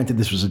 Granted,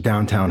 this was a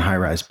downtown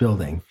high-rise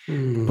building,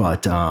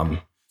 but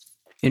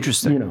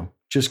Interesting.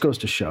 just goes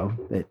to show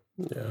that.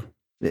 Yeah.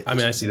 I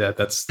mean, I see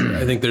that.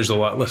 I think there's a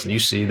lot. Listen,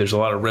 there's a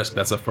lot of risk.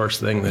 That's the first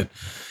thing that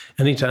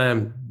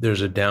anytime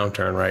there's a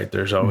downturn, right?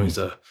 There's always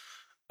a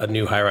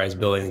new high-rise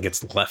building that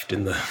gets left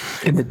in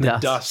the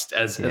dust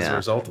as a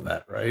result of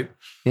that, right?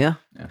 Yeah.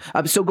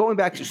 So going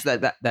back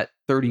to that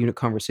 30 unit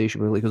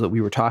conversation, really, because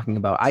we were talking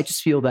about, I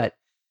just feel that,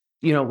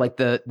 like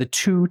the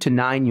 2 to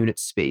 9 unit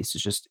space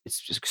is it's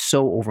just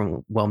so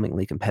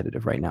overwhelmingly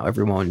competitive right now.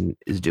 Everyone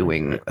is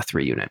doing a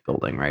 3 unit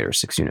building, right? Or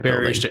 6 unit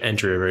Barriers building. to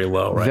entry are very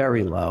low, right?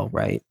 Very low,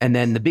 right? And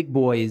then the big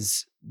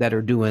boys that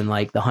are doing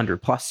like the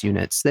 100 plus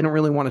units, they don't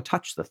really want to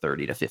touch the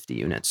 30 to 50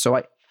 units.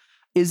 So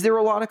is there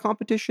a lot of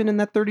competition in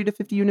that 30 to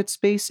 50 unit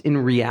space in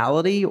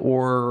reality?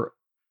 Or,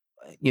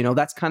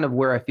 that's kind of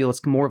where I feel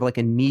it's more of like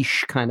a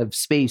niche kind of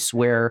space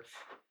where,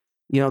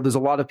 there's a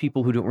lot of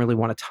people who don't really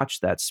want to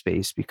touch that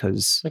space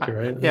because. I think you're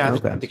right. Yeah,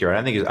 I think you're right.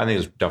 I think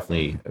there's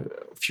definitely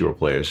fewer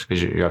players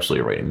because you're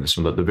absolutely right. And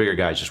the bigger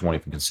guys just won't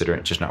even consider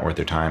it. It's just not worth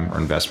their time or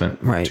investment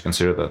to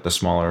consider the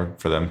smaller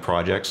for them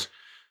projects.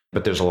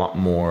 But there's a lot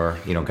more,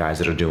 guys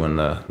that are doing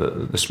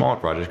the smaller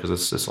projects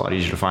because it's a lot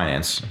easier to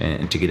finance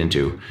and to get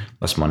into.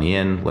 Less money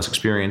in, less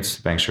experience.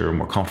 Banks are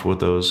more comfortable with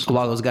those. A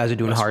lot of those guys are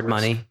doing hard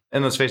money.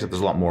 And let's face it,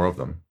 there's a lot more of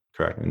them.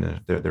 Correct. I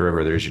mean,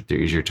 they're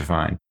easier to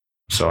find.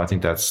 So I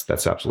think that's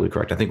absolutely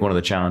correct. I think one of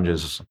the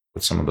challenges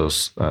with some of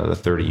those the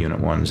 30 unit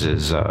ones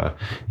is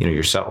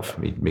yourself.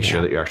 Make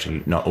sure that you're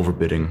actually not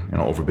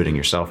overbidding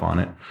yourself on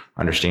it.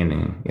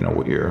 Understanding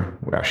what you're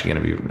actually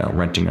going to be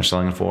renting or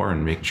selling it for,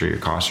 and making sure your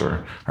costs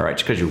are all right.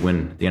 Just because you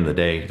win at the end of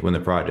the day, win the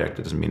project,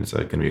 it doesn't mean it's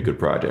going to be a good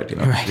project.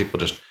 People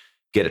just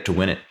get it to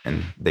win it,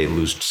 and they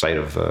lose sight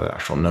of the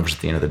actual numbers at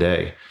the end of the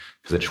day.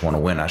 Because I just want to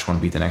win. I just want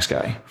to beat the next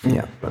guy.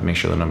 Yeah. But make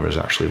sure the numbers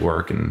actually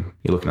work, and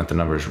you're looking at the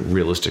numbers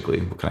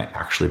realistically. What can I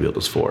actually build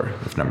this for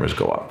if numbers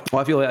go up?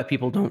 Well, I feel like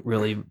people don't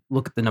really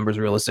look at the numbers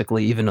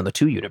realistically, even on the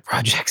 2 unit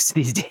projects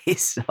these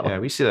days. So. Yeah,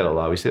 we see that a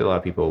lot. We see a lot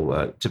of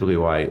people, typically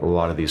why a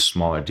lot of these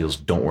smaller deals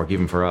don't work,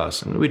 even for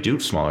us. And we do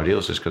smaller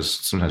deals just because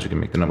sometimes we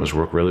can make the numbers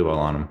work really well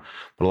on them.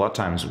 But a lot of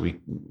times we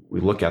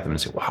look at them and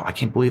say, wow, I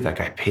can't believe that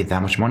guy paid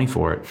that much money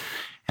for it.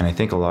 And I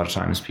think a lot of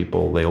times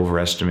people, they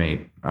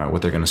overestimate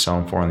what they're going to sell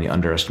them for, and they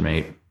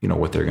underestimate,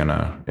 what they're going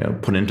to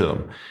put into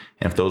them.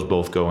 And if those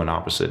both go in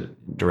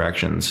opposite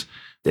directions,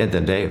 at the end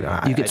of the day,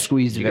 you get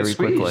squeezed very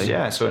quickly.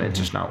 Yeah, so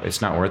it's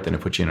not worth it.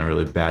 It puts you in a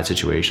really bad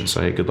situation.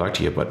 So hey, good luck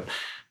to you, but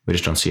we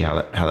just don't see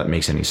how that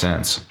makes any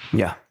sense.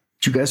 Yeah.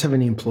 Do you guys have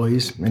any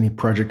employees, any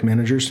project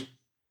managers?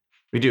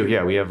 We do,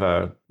 yeah. We have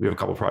a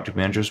couple of project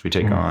managers. We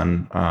take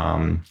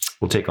on.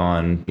 We'll take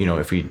on.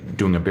 If we're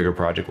doing a bigger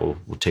project, we'll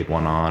take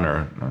one on,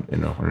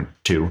 or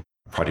 2,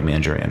 project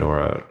manager and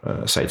or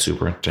a site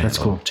super to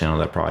handle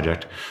that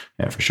project.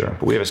 Yeah, for sure.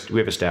 But we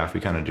have a staff. We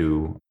kind of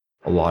do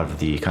a lot of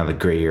the kind of the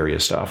gray area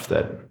stuff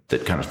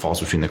that kind of falls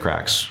between the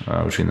cracks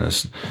between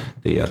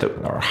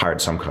our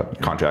hired some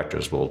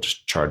contractors will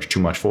just charge too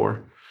much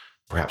for,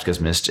 perhaps gets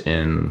missed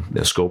in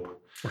the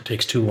scope, or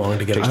takes too long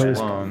to get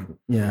it.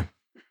 Yeah.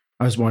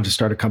 I always wanted to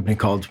start a company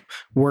called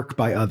Work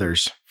by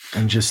Others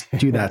and just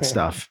do that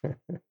stuff.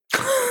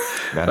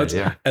 Bad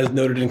idea. As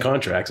noted in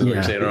contracts, as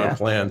we're saying, on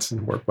plans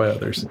and work by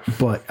others.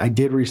 But I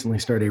did recently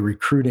start a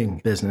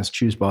recruiting business,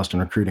 Choose Boston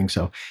Recruiting.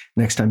 So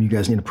next time you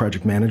guys need a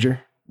project manager,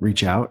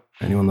 reach out.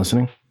 Anyone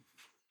listening?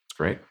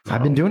 Great.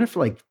 I've been doing it for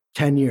like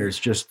 10 years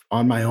just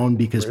on my own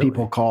because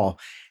people call.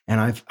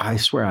 And I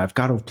swear I've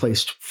got to have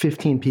placed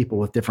 15 people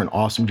with different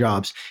awesome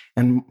jobs.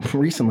 And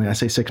recently, I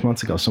say 6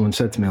 months ago, someone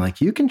said to me, like,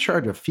 you can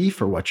charge a fee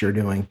for what you're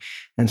doing.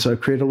 And so I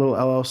created a little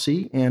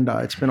LLC, and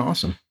it's been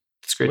awesome.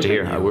 It's great to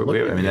hear.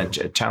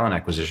 That talent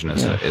acquisition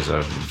is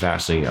a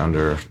vastly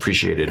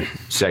underappreciated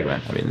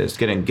segment. I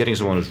mean, getting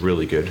someone who's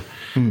really good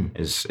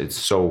it's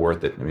so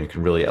worth it. I mean, it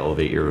can really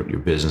elevate your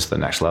business to the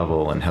next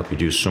level and help you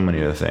do so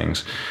many other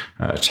things.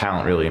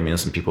 Talent, really. I mean,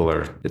 listen,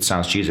 it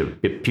sounds cheesy,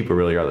 but people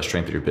really are the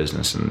strength of your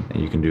business, and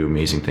you can do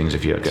amazing things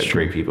if you've got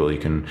great people. You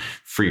can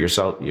free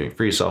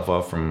yourself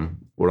up from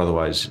what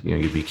otherwise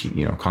you'd be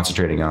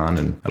concentrating on,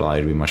 and allow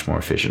you to be much more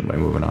efficient by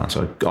moving on.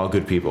 So all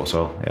good people.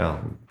 So yeah.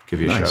 Give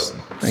you a shout.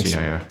 Thanks. See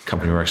how your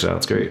company works out.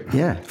 It's great.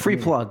 Yeah. Free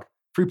plug.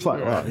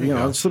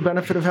 Well, it's the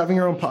benefit of having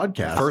your own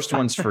podcast. First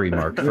one's free,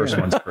 Mark. First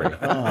one's free.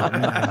 Oh,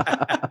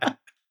 man.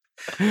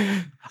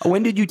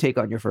 When did you take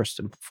on your first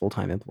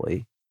full-time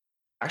employee?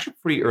 Actually,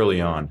 pretty early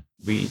on.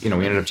 We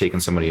ended up taking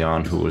somebody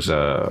on who was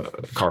a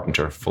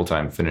carpenter,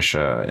 full-time finish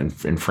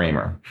and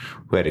framer,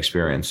 who had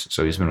experience.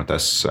 So he's been with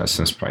us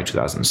since probably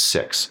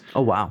 2006.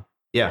 Oh, wow.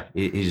 Yeah,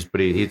 he's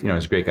you know,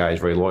 he's a great guy.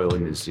 He's very loyal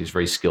and he's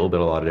very skilled at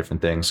a lot of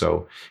different things.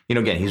 So, you know,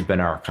 again, he's been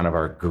our kind of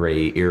our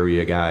gray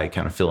area guy,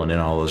 kind of filling in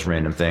all those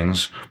random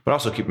things. But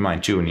also keep in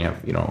mind too, when you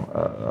have, you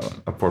know,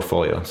 a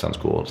portfolio, sounds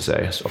cool to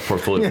say, so a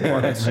portfolio of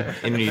apartments,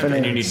 and you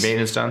need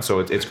maintenance done. So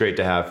it's great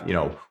to have, you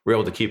know, we're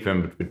able to keep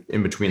him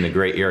in between the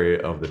gray area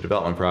of the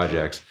development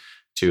projects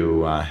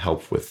to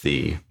help with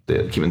the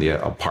keeping the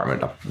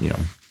apartment up, you know.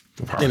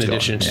 In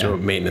addition to a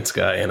maintenance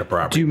guy and a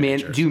property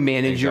manager. Do you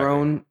manage your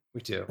own? We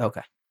do.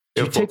 Okay.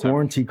 Do you take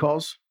warranty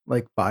calls?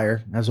 Like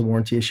buyer has a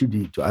warranty issue.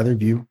 Do either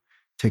of you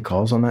take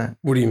calls on that?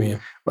 What do you mean?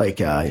 Like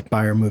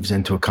buyer moves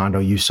into a condo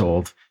you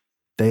sold.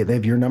 They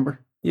have your number?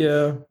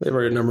 Yeah, they have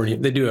our number.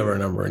 They do have our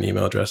number and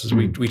email addresses.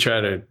 We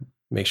try to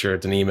make sure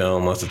it's an email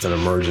unless it's an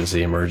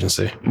emergency.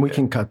 We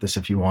can cut this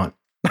if you want.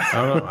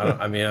 I don't know.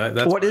 I mean,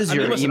 that's what is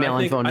your email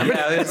and phone number?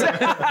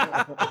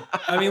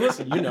 I mean,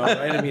 listen, you know,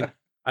 right? I mean,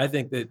 I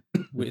think that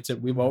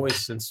we've always,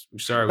 since we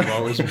started,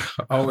 we've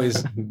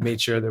always made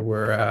sure that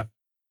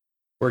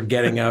we're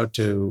getting out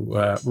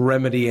to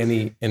remedy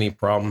any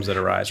problems that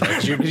arise, right?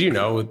 Because you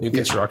know, with new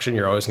construction,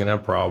 you're always going to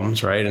have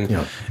problems, right?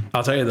 And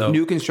I'll tell you though,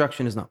 new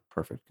construction is not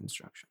perfect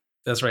construction.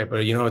 That's right,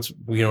 but you know,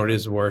 it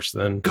is worse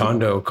than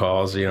condo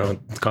calls. You know,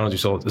 condos you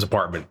sold is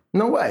apartment.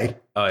 No way.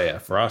 Oh yeah,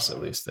 for us at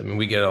least. I mean,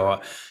 we get a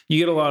lot. You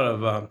get a lot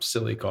of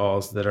silly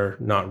calls that are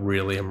not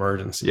really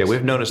emergencies. Yeah,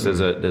 we've noticed there's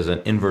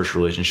an inverse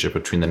relationship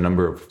between the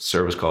number of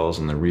service calls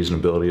and the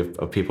reasonability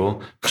of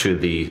people to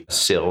the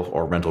sale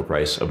or rental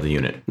price of the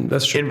unit.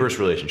 That's true. Inverse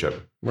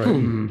relationship.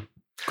 Right.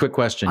 Quick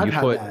question. I've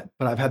had that,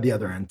 but I've had the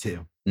other end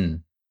too.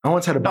 I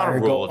once had a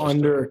buyer go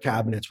under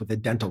cabinets with a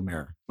dental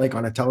mirror, like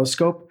on a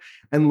telescope,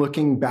 and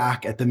looking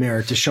back at the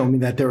mirror to show me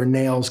that there were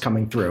nails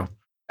coming through.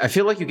 I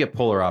feel like you get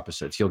polar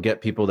opposites. You'll get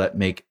people that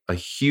make a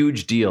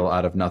huge deal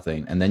out of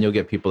nothing. And then you'll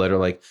get people that are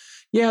like,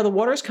 yeah, the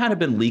water's kind of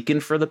been leaking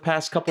for the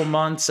past couple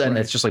months and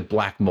it's just like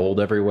black mold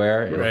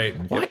everywhere. Right.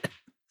 Like, what?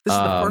 This is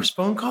the first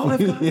phone call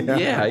I've gotten?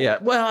 Yeah.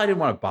 Well, I didn't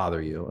want to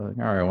bother you.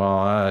 Like, all right.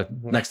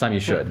 Well, next time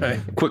you should. Right.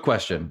 Quick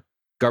question.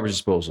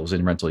 Garbage disposals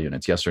in rental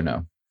units, yes or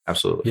no?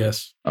 Absolutely.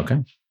 Yes.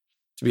 Okay.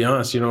 To be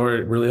honest, you know where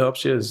it really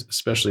helps you is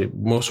especially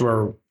most of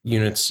our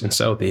units in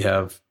South, they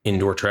have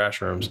indoor trash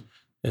rooms,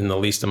 and the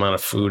least amount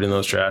of food in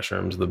those trash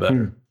rooms, the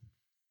better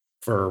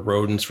for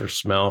rodents, for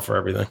smell, for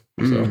everything.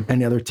 So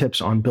Any other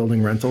tips on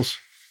building rentals?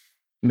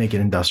 Make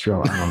it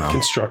industrial. I don't know.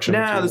 construction.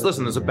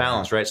 There's a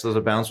balance, right? So there's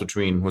a balance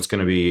between what's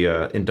going to be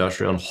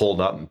industrial and hold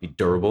up and be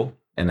durable,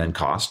 and then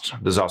cost.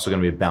 There's also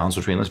going to be a balance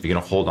between this. If you're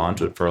going to hold on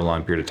to it for a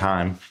long period of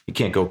time, you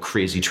can't go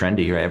crazy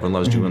trendy, right? Everyone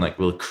loves doing like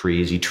real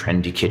crazy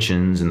trendy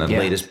kitchens and the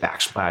latest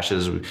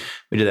backsplashes.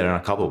 We did that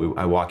on a couple.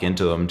 I walk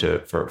into them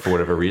for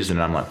whatever reason,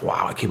 and I'm like,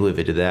 wow, I can't believe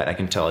they did that. I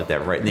can tell like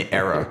that right in the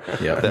era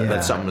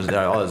that something was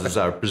there. Oh, this is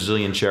our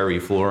Brazilian cherry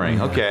flooring.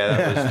 Okay,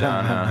 that was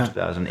done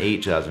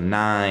 2008,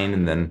 2009,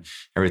 and then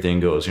everything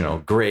goes, you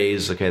know,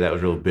 grays. Okay, that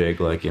was real big,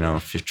 like, you know,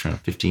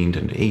 15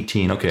 to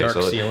 18. Okay, Dark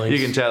so ceilings.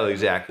 you can tell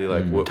exactly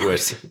like what.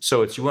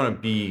 So you want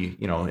to be,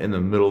 you know, in the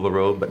middle of the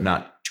road, but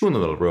not too in the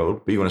middle of the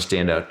road, but you want to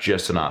stand out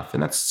just enough.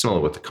 And that's similar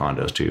with the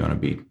condos too. You want to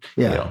be,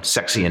 you know,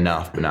 sexy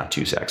enough, but not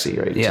too sexy,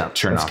 right? Yeah. To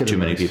turn off too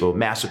many people.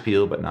 Mass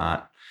appeal, but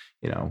not,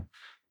 you know.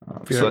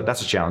 So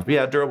that's a challenge. But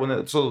yeah,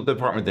 durable. So the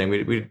apartment thing,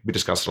 we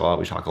discussed a lot.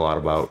 We talk a lot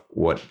about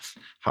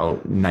how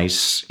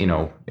nice, you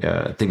know,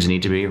 things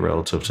need to be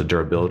relative to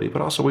durability,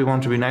 but also we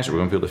want them to be nicer. We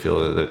want people to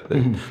feel that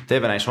they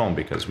have a nice home,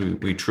 because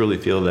we truly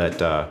feel that,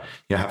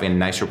 you know, having a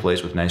nicer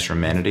place with nicer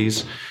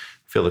amenities,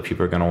 feel that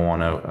people are going to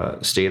want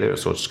to stay there.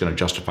 So it's going to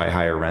justify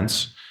higher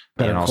rents.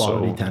 Better and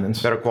quality also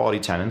tenants. Better quality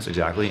tenants,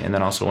 exactly. And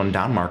then also in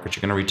down markets,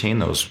 you're going to retain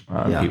those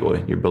people.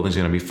 Your building's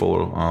going to be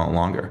full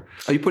longer.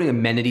 Are you putting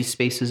amenity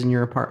spaces in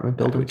your apartment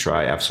building? We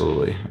try,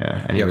 absolutely.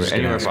 Yeah,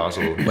 anywhere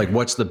possible. Like,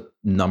 what's the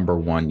number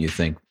one you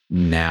think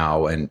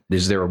now? And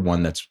is there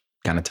one that's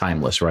kind of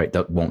timeless, right?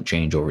 That won't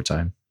change over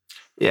time?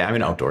 Yeah, I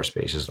mean, outdoor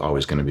space is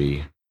always going to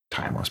be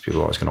timeless.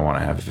 People are always going to want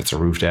to have, if it's a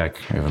roof deck,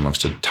 everyone loves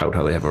to tout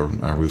how they have a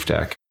roof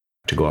deck,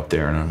 to go up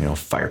there and, you know,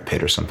 fire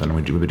pit or something.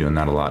 We've been doing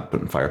that a lot,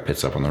 putting fire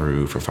pits up on the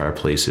roof or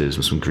fireplaces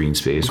with some green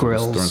space,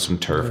 grills, throwing some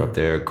turf up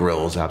there,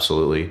 grills,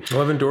 absolutely. I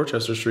love in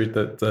Dorchester Street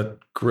that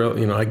grill.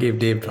 You know, I gave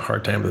Dave a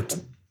hard time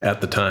at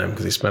the time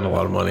because he spent a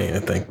lot of money, I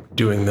think,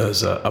 doing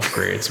those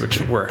upgrades,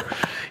 which were,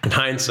 in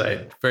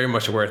hindsight, very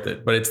much worth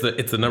it. But it's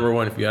the number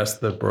one. If you ask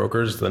the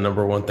brokers, the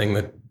number one thing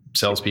that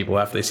sells people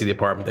after they see the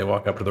apartment, they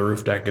walk up to the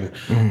roof deck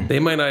and they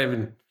might not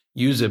even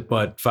use it,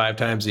 but 5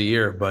 times a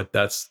year. But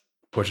that's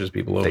pushes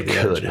people over the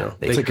edge. You know?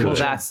 They could. Well,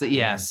 that's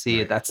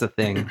the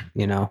thing,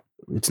 you know.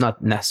 It's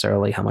not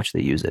necessarily how much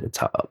they use it. It's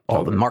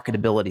all the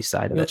marketability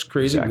side of That's it.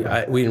 crazy.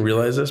 Exactly. We didn't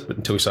realize this, but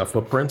until we saw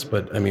footprints.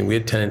 But I mean, we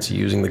had tenants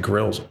using the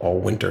grills all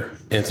winter,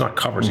 and it's not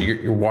covered. So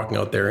you're walking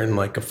out there in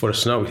like a foot of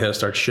snow. We had to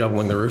start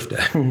shoveling the roof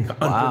deck.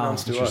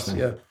 Unbeknownst to us.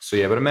 Yeah. So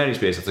yeah, but amenity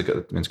space, it's a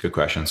good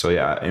question. So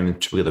yeah, I mean,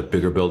 we have the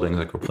bigger buildings,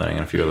 like we're planning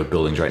on a few other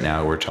buildings right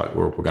now. We're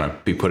going to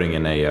be putting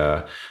in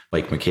a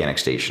like mechanic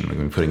station. We're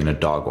going to be putting in a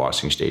dog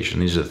washing station.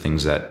 These are the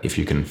things that if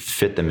you can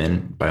fit them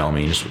in, by all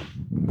means,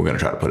 we're going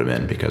to try to put them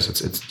in because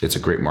it's a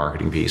great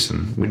marketing piece,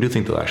 and we do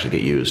think they'll actually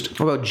get used.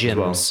 What about gyms?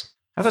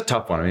 Well, that's a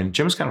tough one. I mean,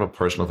 gym's kind of a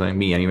personal thing.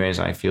 Me, anyways,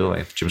 I feel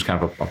like gym's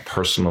kind of a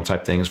personal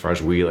type thing as far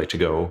as we like to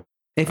go.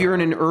 If you're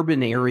in an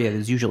urban area,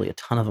 there's usually a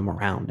ton of them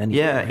around. Anyway.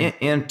 Yeah,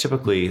 and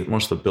typically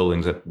most of the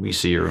buildings that we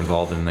see are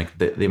involved in, like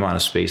the amount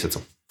of space that's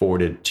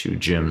afforded to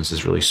gyms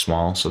is really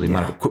small. So the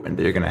amount of equipment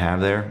that you're going to have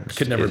there It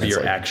could never be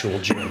your actual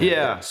gym.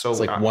 Yeah, so It's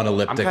like one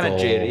elliptical. I'm kind of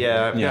jaded.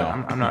 Yeah, you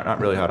know. I'm not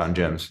really hot on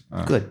gyms.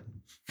 Good.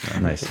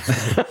 Nice.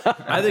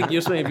 I think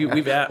we've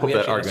we that actually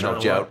argument asked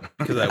helped you around out.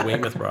 because of that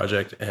Weymouth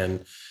project,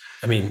 and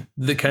I mean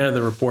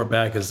the report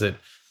back is that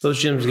those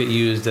gyms get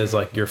used as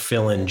like your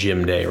fill-in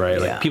gym day, right?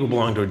 Like Yeah. people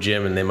belong to a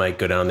gym and they might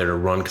go down there to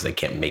run because they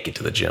can't make it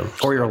to the gym.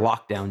 Or your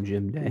lockdown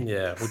gym day.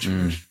 Yeah, which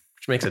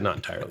makes it not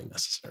entirely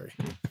necessary.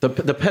 The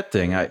pet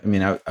thing, I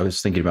mean, I was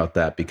thinking about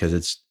that because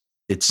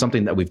it's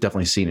something that we've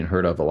definitely seen and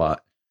heard of a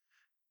lot.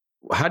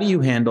 How do you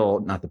handle,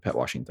 not the pet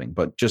washing thing,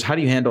 but just how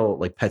do you handle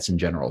like pets in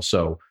general?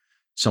 So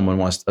someone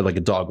wants like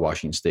a dog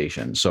washing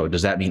station. So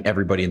does that mean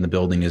everybody in the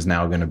building is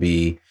now going to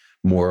be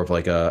more of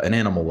like an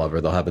animal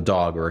lover? They'll have a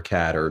dog or a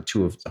cat or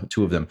two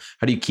of them.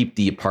 How do you keep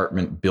the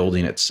apartment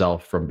building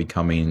itself from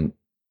becoming,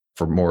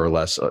 for more or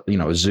less, a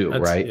zoo,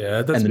 right? Yeah,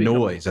 And the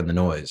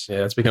noise.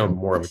 Yeah, it's become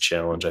more of a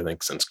challenge, I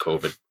think, since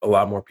COVID. A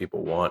lot more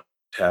people want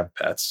to have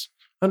pets,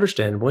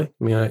 understandably.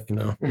 I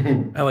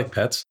mean, I like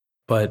pets,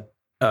 but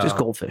Just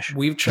goldfish.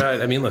 we've tried.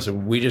 I mean,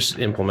 listen, we just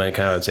implement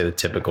kind of, I'd say, the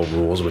typical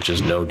rules, which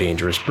is no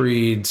dangerous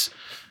breeds.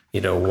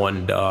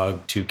 1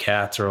 dog, 2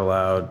 cats are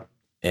allowed,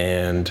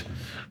 and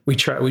we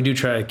do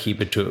try to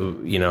keep it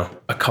to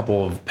a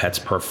couple of pets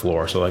per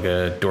floor. So like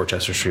a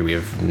Dorchester Street, we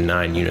have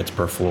 9 units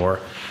per floor.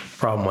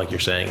 Problem, like you're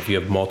saying, if you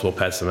have multiple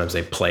pets, sometimes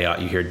they play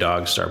out. You hear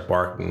dogs start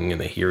barking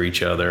and they hear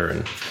each other,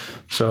 and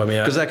so I mean,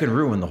 Because that can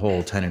ruin the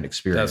whole tenant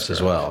experience That's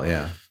as well.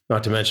 Yeah.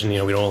 not to mention, we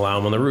don't allow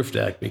them on the roof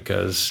deck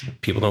because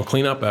people don't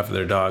clean up after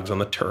their dogs on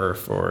the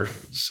turf.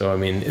 So I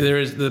mean, there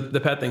is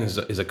the pet thing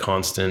is a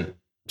constant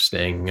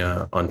staying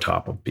on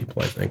top of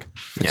people, I think.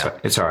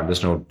 It's hard.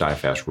 There's no die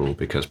fast rule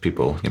because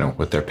people,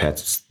 with their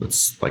pets,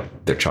 it's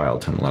like their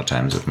child, and a lot of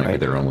times it might be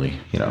their only,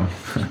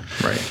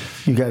 Right.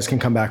 You guys can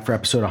come back for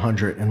episode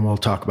 100 and we'll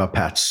talk about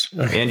pets.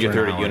 And your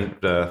For an 30 hour.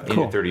 unit, and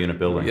your 30 unit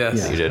building.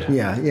 Yes. that you did.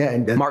 Yeah.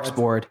 And Mark's that's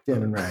board.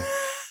 Dan and Ray.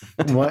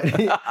 What?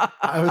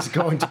 I was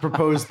going to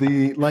propose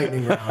the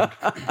lightning round.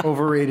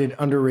 Overrated,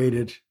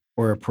 underrated,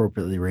 or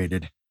appropriately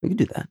rated. We can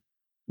do that.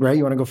 Ray,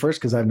 you want to go first?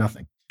 Because I have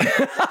nothing.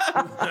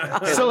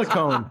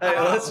 Silicone. Hey,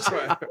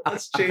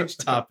 let's change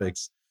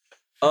topics.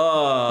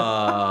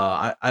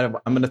 I'm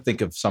going to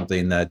think of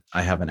something that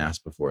I haven't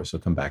asked before. So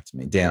come back to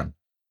me, Dan.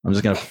 we're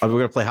going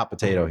to play hot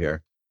potato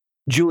here.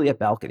 Juliet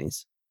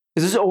balconies.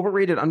 Is this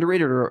overrated,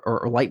 underrated,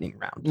 or lightning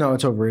round? No,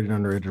 it's overrated,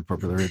 underrated,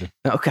 appropriately rated.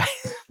 Okay.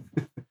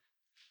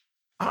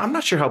 I'm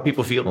not sure how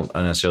people feel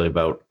necessarily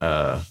about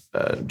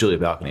Julia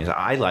balconies.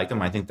 I like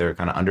them. I think they're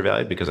kind of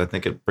undervalued because I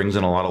think it brings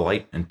in a lot of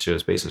light into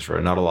spaces for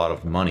not a lot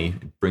of money.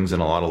 It brings in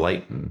a lot of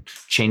light and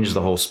changes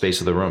the whole space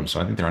of the room. So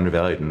I think they're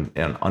undervalued and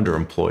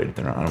underemployed.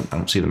 I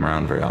don't see them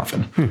around very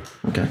often.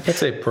 Okay. I'd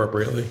say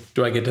appropriately.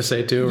 Do I get to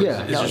say two? Or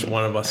Yeah. Is just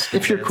one of us?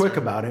 If you're answer? quick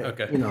about it,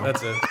 Okay. you know.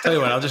 That's it. Tell you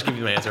what, I'll just give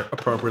you my answer.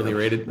 Appropriately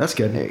rated. That's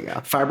good. There you go.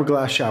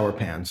 Fiberglass shower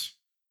pans.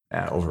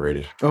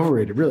 Overrated.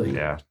 Overrated, really.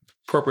 Yeah.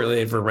 Appropriately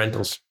rated for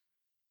rentals.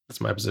 That's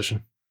my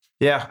position.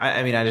 Yeah,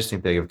 I mean, I just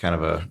think they give kind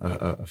of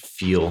a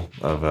feel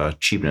of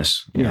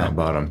cheapness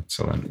about them.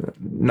 So I'm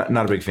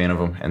not a big fan of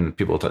them. And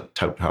people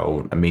tout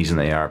how amazing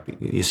they are.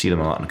 You see them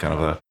a lot in kind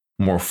of a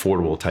more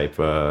affordable type,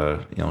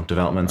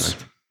 developments.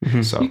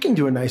 Mhm. So You can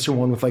do a nicer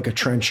one with like a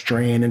trench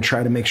drain and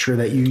try to make sure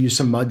that you use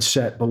some mud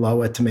set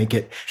below it to make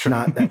it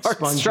not that Mark's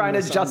sponginess trying to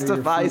under your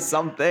justify feet.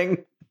 something.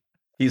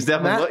 He's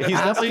Matt, definitely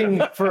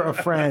asking for a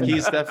friend.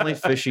 he's definitely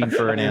fishing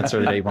for an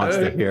answer that he wants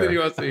to That he hear.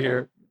 wants to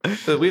hear.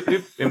 we've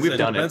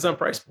done Depends it. on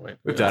price point.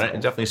 We've done it.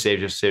 It definitely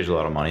saves you a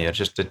lot of money. It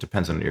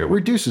depends on your what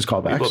Reduces you're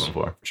looking callbacks.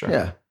 for sure.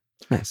 Yeah.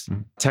 Nice.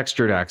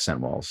 Textured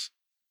accent walls.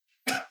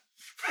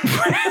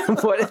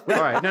 What?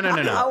 All right,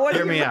 no. What do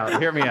Hear you me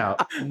out. Hear me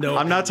out. No,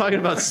 I'm not talking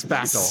about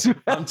spackle.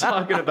 I'm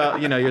talking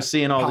about you're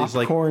seeing all these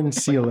like Popcorn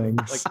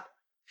ceilings.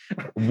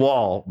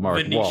 wall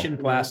Venetian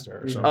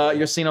plaster or something.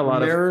 You're seeing a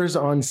lot of Mirrors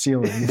on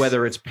ceilings.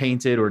 whether it's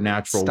painted or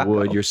natural Stucco.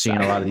 wood. You're seeing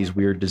a lot of these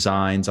weird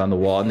designs on the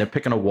wall, and they're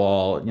picking a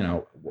wall.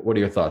 What are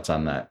your thoughts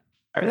on that?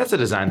 I mean, that's a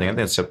design thing. I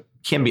think it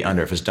can be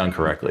under if it's done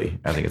correctly.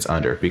 I think it's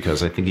under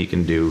because I think you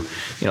can do,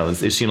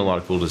 they've seen a lot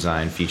of cool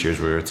design features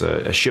where it's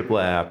a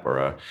shiplap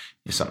or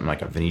something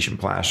like a Venetian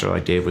plaster,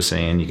 like Dave was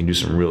saying. You can do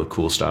some really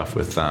cool stuff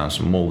with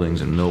some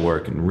moldings and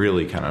millwork and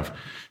really kind of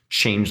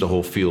change the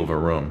whole feel of a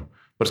room.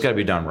 But it's got to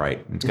be done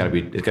right. It's got to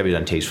be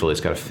done tastefully.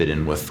 It's got to fit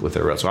in with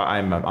the rest. So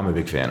I'm a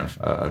big fan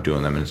of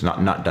doing them, and it's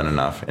not done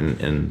enough.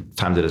 And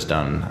times that it's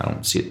done, I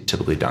don't see it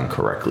typically done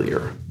correctly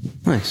or.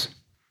 Nice.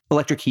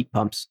 Electric heat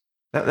pumps.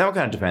 That kind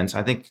of depends.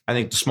 I think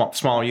the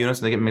smaller units,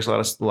 I think it makes a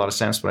lot of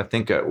sense. But I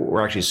think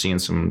we're actually seeing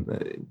some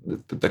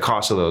the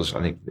cost of those. I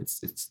think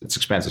it's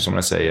expensive. So I'm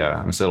going to say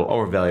a little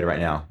overvalued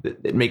right now.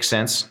 It makes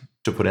sense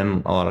to put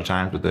in a lot of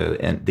times, but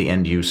the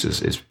end use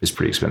is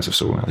pretty expensive.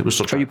 So I think we're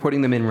still Are trying. you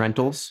putting them in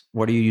rentals?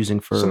 What are you using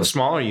for? Some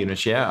smaller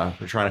units, yeah.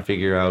 We're trying to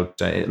figure out.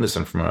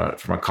 Listen, from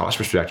a cost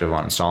perspective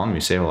on installing, we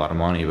save a lot of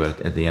money,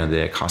 but at the end of the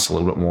day, it costs a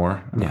little bit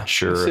more. I'm not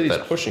sure. The if city's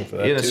that, pushing for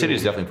that. Yeah, the too.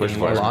 city's definitely pushing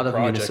for a it. lot of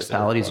Projects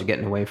municipalities that are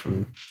getting away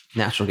from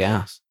natural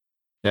gas.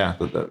 Yeah,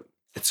 but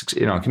it's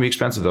it can be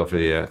expensive though for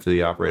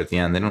the operator at the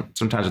end. They don't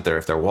sometimes if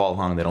they're wall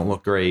hung, they don't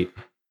look great.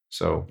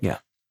 So Yeah.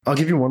 I'll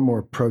give you one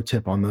more pro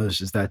tip on those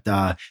is that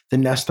the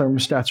Nest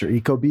thermostats or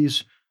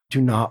Ecobees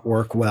do not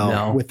work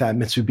well with that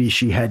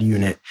Mitsubishi head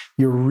unit.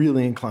 You're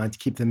really inclined to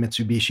keep the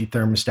Mitsubishi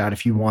thermostat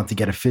if you want to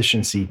get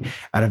efficiency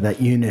out of that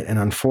unit. And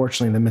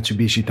unfortunately, the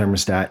Mitsubishi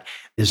thermostat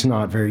is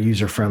not very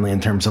user friendly in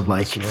terms of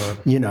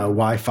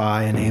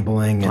Wi-Fi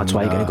enabling. That's and,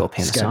 why you got to go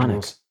Panasonic.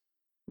 schedules.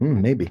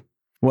 Maybe.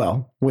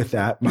 Well, with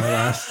that, my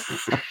last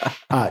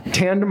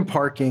tandem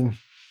parking.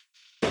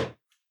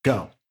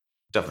 Go.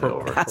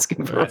 definitely over.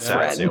 Asking for a I'd say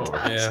friend. over.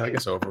 Yeah, I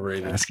guess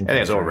overrated. Asking I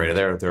think it's for a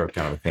overrated. They're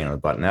kind of a pain in the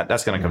butt. And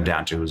that's going to come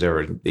down to who's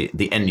ever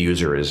the end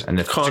user is. And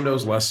if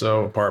Condos less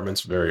so.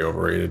 Apartments very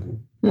overrated.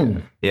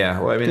 friend. yeah,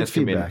 well, I mean, Good it's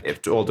going to feedback. be,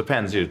 it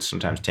depends, dude.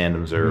 Sometimes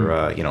tandems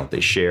are, they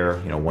share,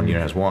 one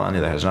unit has one, the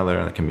other has another,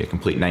 and it can be a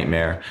complete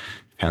nightmare.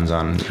 Depends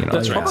on,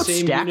 That's yeah. right. Stacker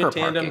Same unit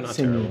tandem, parking. not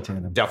Same terrible. unit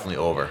tandem. definitely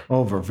over.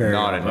 Over, very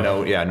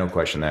over. No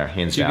question there.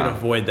 Hands So you can down.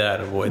 avoid that.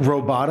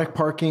 Robotic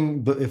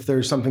parking, if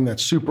there's something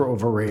that's super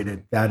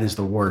overrated, that is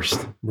the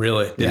worst.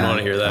 Really? Didn't want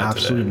to hear that.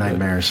 Absolute today.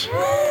 nightmares.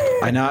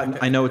 I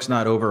know it's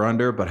not over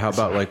under, but how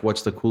about like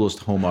what's the coolest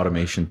home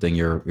automation thing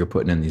you're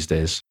putting in these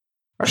days?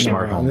 Our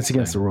smart No, home. that's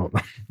against the rule.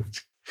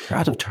 You're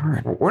out of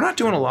turn. We're not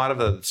doing a lot of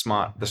the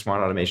smart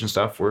automation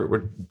stuff.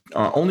 We're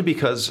only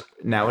because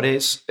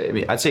nowadays, I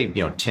mean, I'd say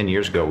 10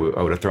 years ago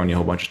I would have thrown you a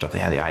whole bunch of stuff. They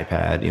had the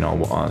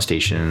iPad,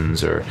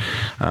 stations or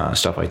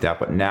stuff like that.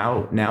 But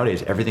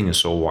nowadays everything is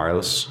so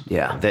wireless,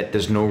 that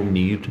there's no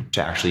need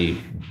to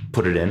actually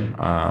put it in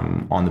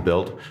on the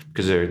build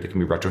because they can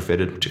be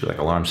retrofitted, particularly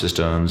like alarm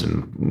systems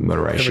and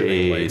motorized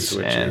Everything, light shades.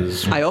 And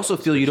switches. I also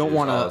feel you don't Switches,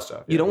 all want that to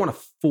stuff, you don't want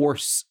to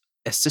force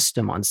a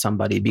system on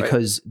somebody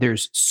because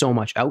there's so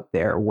much out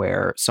there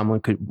where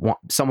someone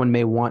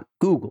may want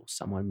Google,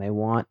 someone may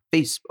want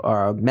Facebook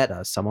or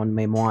Meta, someone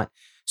may want.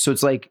 So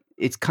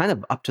it's kind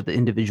of up to the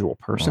individual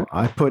person.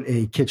 I put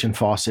a kitchen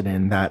faucet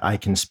in that I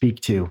can speak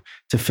to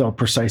fill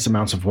precise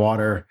amounts of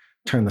water,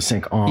 turn the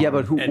sink on. Yeah,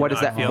 but And what does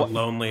not that? feel What,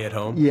 lonely at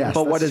home? Yes.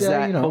 but what that's- does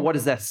yeah, that? But what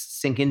does that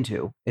sink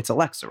into? It's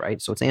Alexa, right?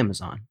 So it's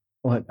Amazon.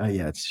 What?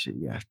 Yeah,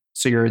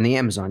 So you're in the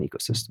Amazon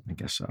ecosystem. I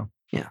guess so.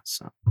 Yeah.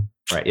 So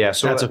right. Yeah.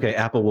 So That's okay.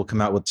 Apple will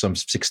come out with some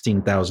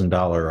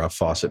 $16,000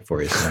 faucet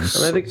for you.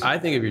 I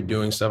think if you're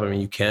doing stuff, I mean,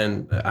 you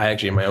can. I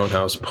actually in my own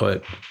house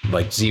put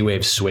like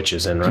Z-Wave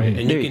switches in, right?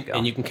 And There you you can go.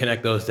 and you can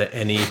connect those to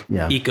any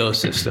Yeah.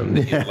 ecosystem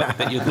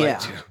that you'd like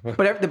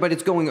to. but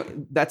it's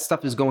going. That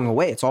stuff is going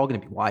away. It's all going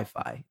to be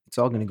Wi-Fi. It's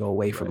all going to go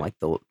away from like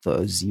the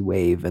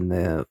Z-Wave and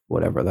the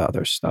whatever the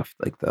other stuff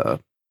like the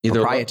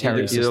proprietary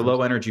either systems.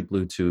 low energy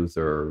Bluetooth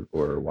or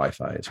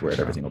Wi-Fi is where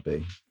everything will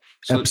be.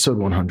 Episode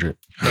 100.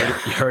 You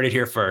heard it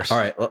here first. All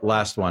right,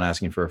 last one.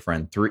 Asking for a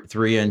friend.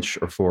 3-inch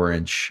or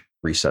 4-inch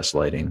recessed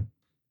lighting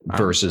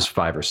versus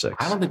 5 or 6.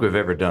 I don't think we've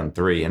ever done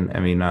 3, and I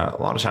mean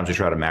a lot of times we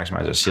try to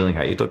maximize our ceiling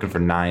height. You're looking for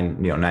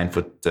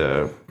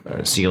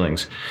 9-foot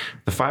ceilings.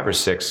 The 5 or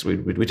 6, we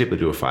typically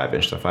do a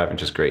 5-inch. The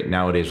 5-inch is great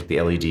nowadays with the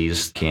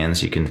LEDs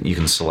cans. You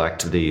can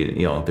select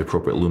the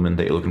appropriate lumen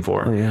that you're looking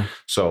for. Oh yeah.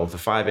 So the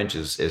 5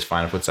 inches is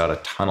fine. It puts out a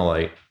ton of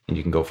light. And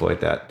you can go for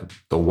like that,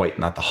 the white,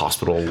 not the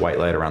hospital white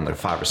light around the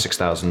 5,000 or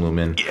 6,000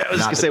 lumen. Yeah, I was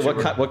Not gonna the say 2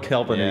 or- what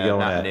Kelvin are you going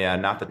not, at? Yeah,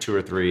 not the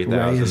 2,000 or Ray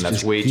 3,000. is That's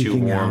just way too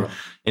geeking warm. out.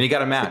 And you got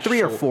to match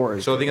 3 or 4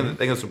 is So the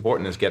thing that's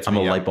important is gets I'm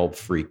me a light bulb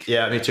freak.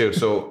 Yeah, me too.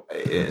 So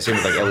same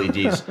with like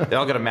LEDs. They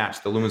all got to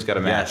match. The lumens got to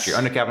match. Yes. Your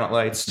under cabinet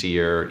lights to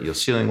your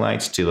ceiling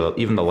lights to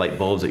even the light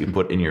bulbs that you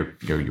put in your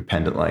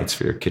pendant lights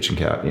for your kitchen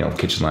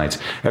kitchen lights.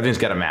 Everything's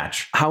got to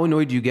match. How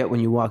annoyed do you get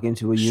when you walk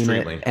into a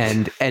unit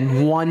Extremely.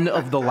 and one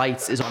of the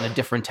lights is on a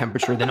different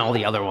temperature than all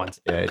the other ones?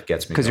 Yeah, it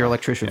gets me. Because your going.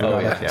 electrician Oh,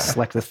 forgot yeah, to yeah.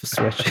 select the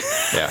switch.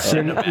 Yeah.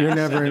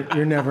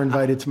 You're never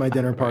invited to my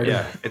dinner party.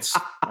 Yeah, it's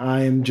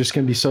I am just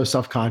going to be so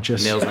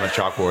self-conscious. nails on a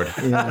chalkboard.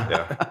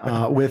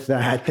 Yeah. With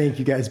that, thank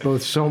you guys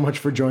both so much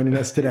for joining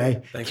us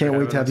today. Thanks Can't for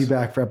wait to have having you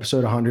us. back for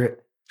episode 100.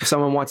 If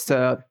someone wants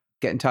to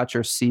get in touch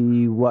or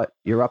see what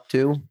you're up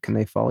to, can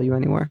they follow you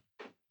anywhere?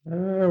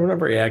 We're not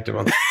very active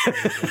on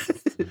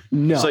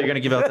No. So you're going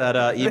to give out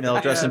that email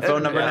address and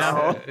phone number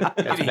now?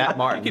 It's Matt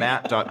Martin,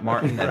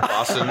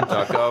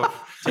 matt.martin@boston.gov.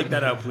 Take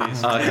that out,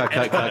 please.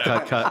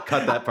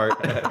 Cut that part.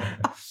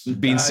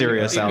 Being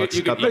serious, Alex.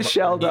 Cut the-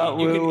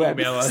 Michelle.wu.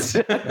 Email us.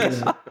 why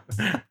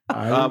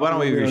don't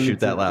we reshoot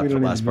that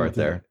last part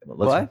there?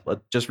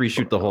 Let's just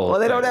reshoot the whole. Well,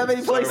 they don't thing. have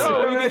any place.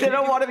 They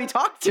don't want to be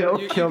talked to.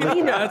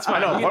 That's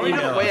fine. Why don't we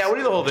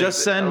do the whole thing?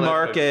 Just send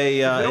Mark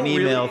an don't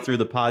email really- through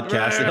the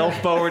podcast, and he'll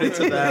forward it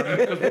to them.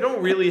 Because we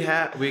don't really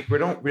have we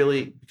don't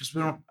really because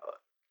we don't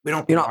we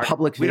don't. You're not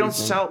public We don't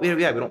facing. sell. We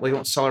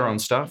don't sell our own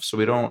stuff. So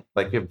we don't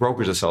we have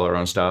brokers that sell our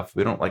own stuff.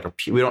 We don't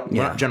we're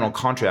not general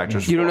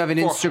contractors. You don't have an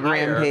for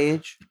Instagram hire.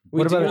 page.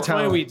 What about a about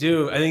towel? we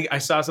do? I think I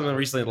saw something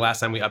recently. The last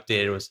time we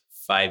updated was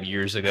 5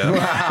 years ago.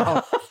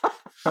 Wow.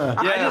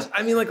 Yeah,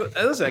 I mean, like,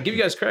 listen, I give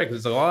you guys credit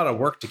because there's a lot of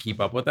work to keep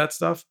up with that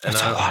stuff,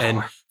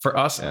 and for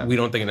us, we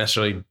don't think it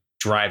necessarily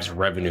drives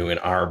revenue in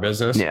our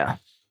business. Yeah.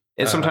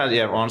 And sometimes,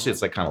 honestly,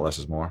 it's like kind of less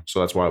is more. So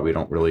that's why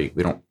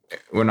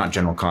we're not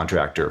general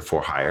contractor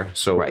for hire.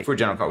 So Right. for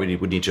general contractor,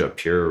 we need to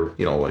appear,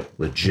 like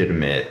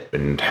legitimate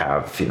and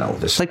have,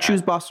 this. It's like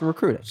Choose Boston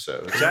Recruiting. So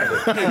exactly.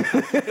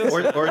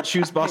 or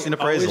choose Boston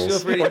Always feel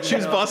appraisals, free to or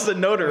choose email. Boston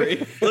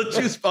notary, or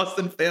choose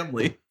Boston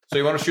family. So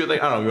you want to shoot I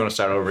don't know. You want to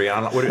start over? I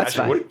don't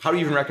know. How do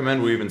you even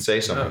recommend we even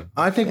say something?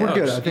 I think we're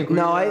good. I think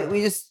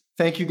We just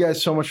thank you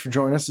guys so much for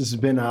joining us. This has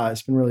been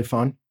it's been really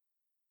fun.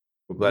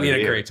 We're glad We to had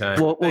be a here. great time.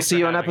 we'll Thanks see for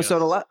you on having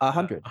episode us.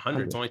 100.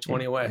 100, it's only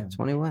 20 away.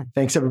 21.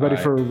 Thanks everybody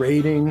All for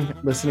rating,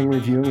 listening,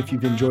 reviewing. If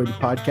you've enjoyed the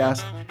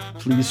podcast,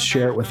 please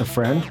share it with a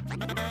friend.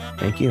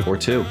 Thank you. Or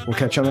two. We'll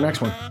catch you on the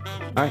next one.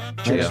 All right.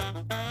 Cheers.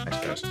 Later.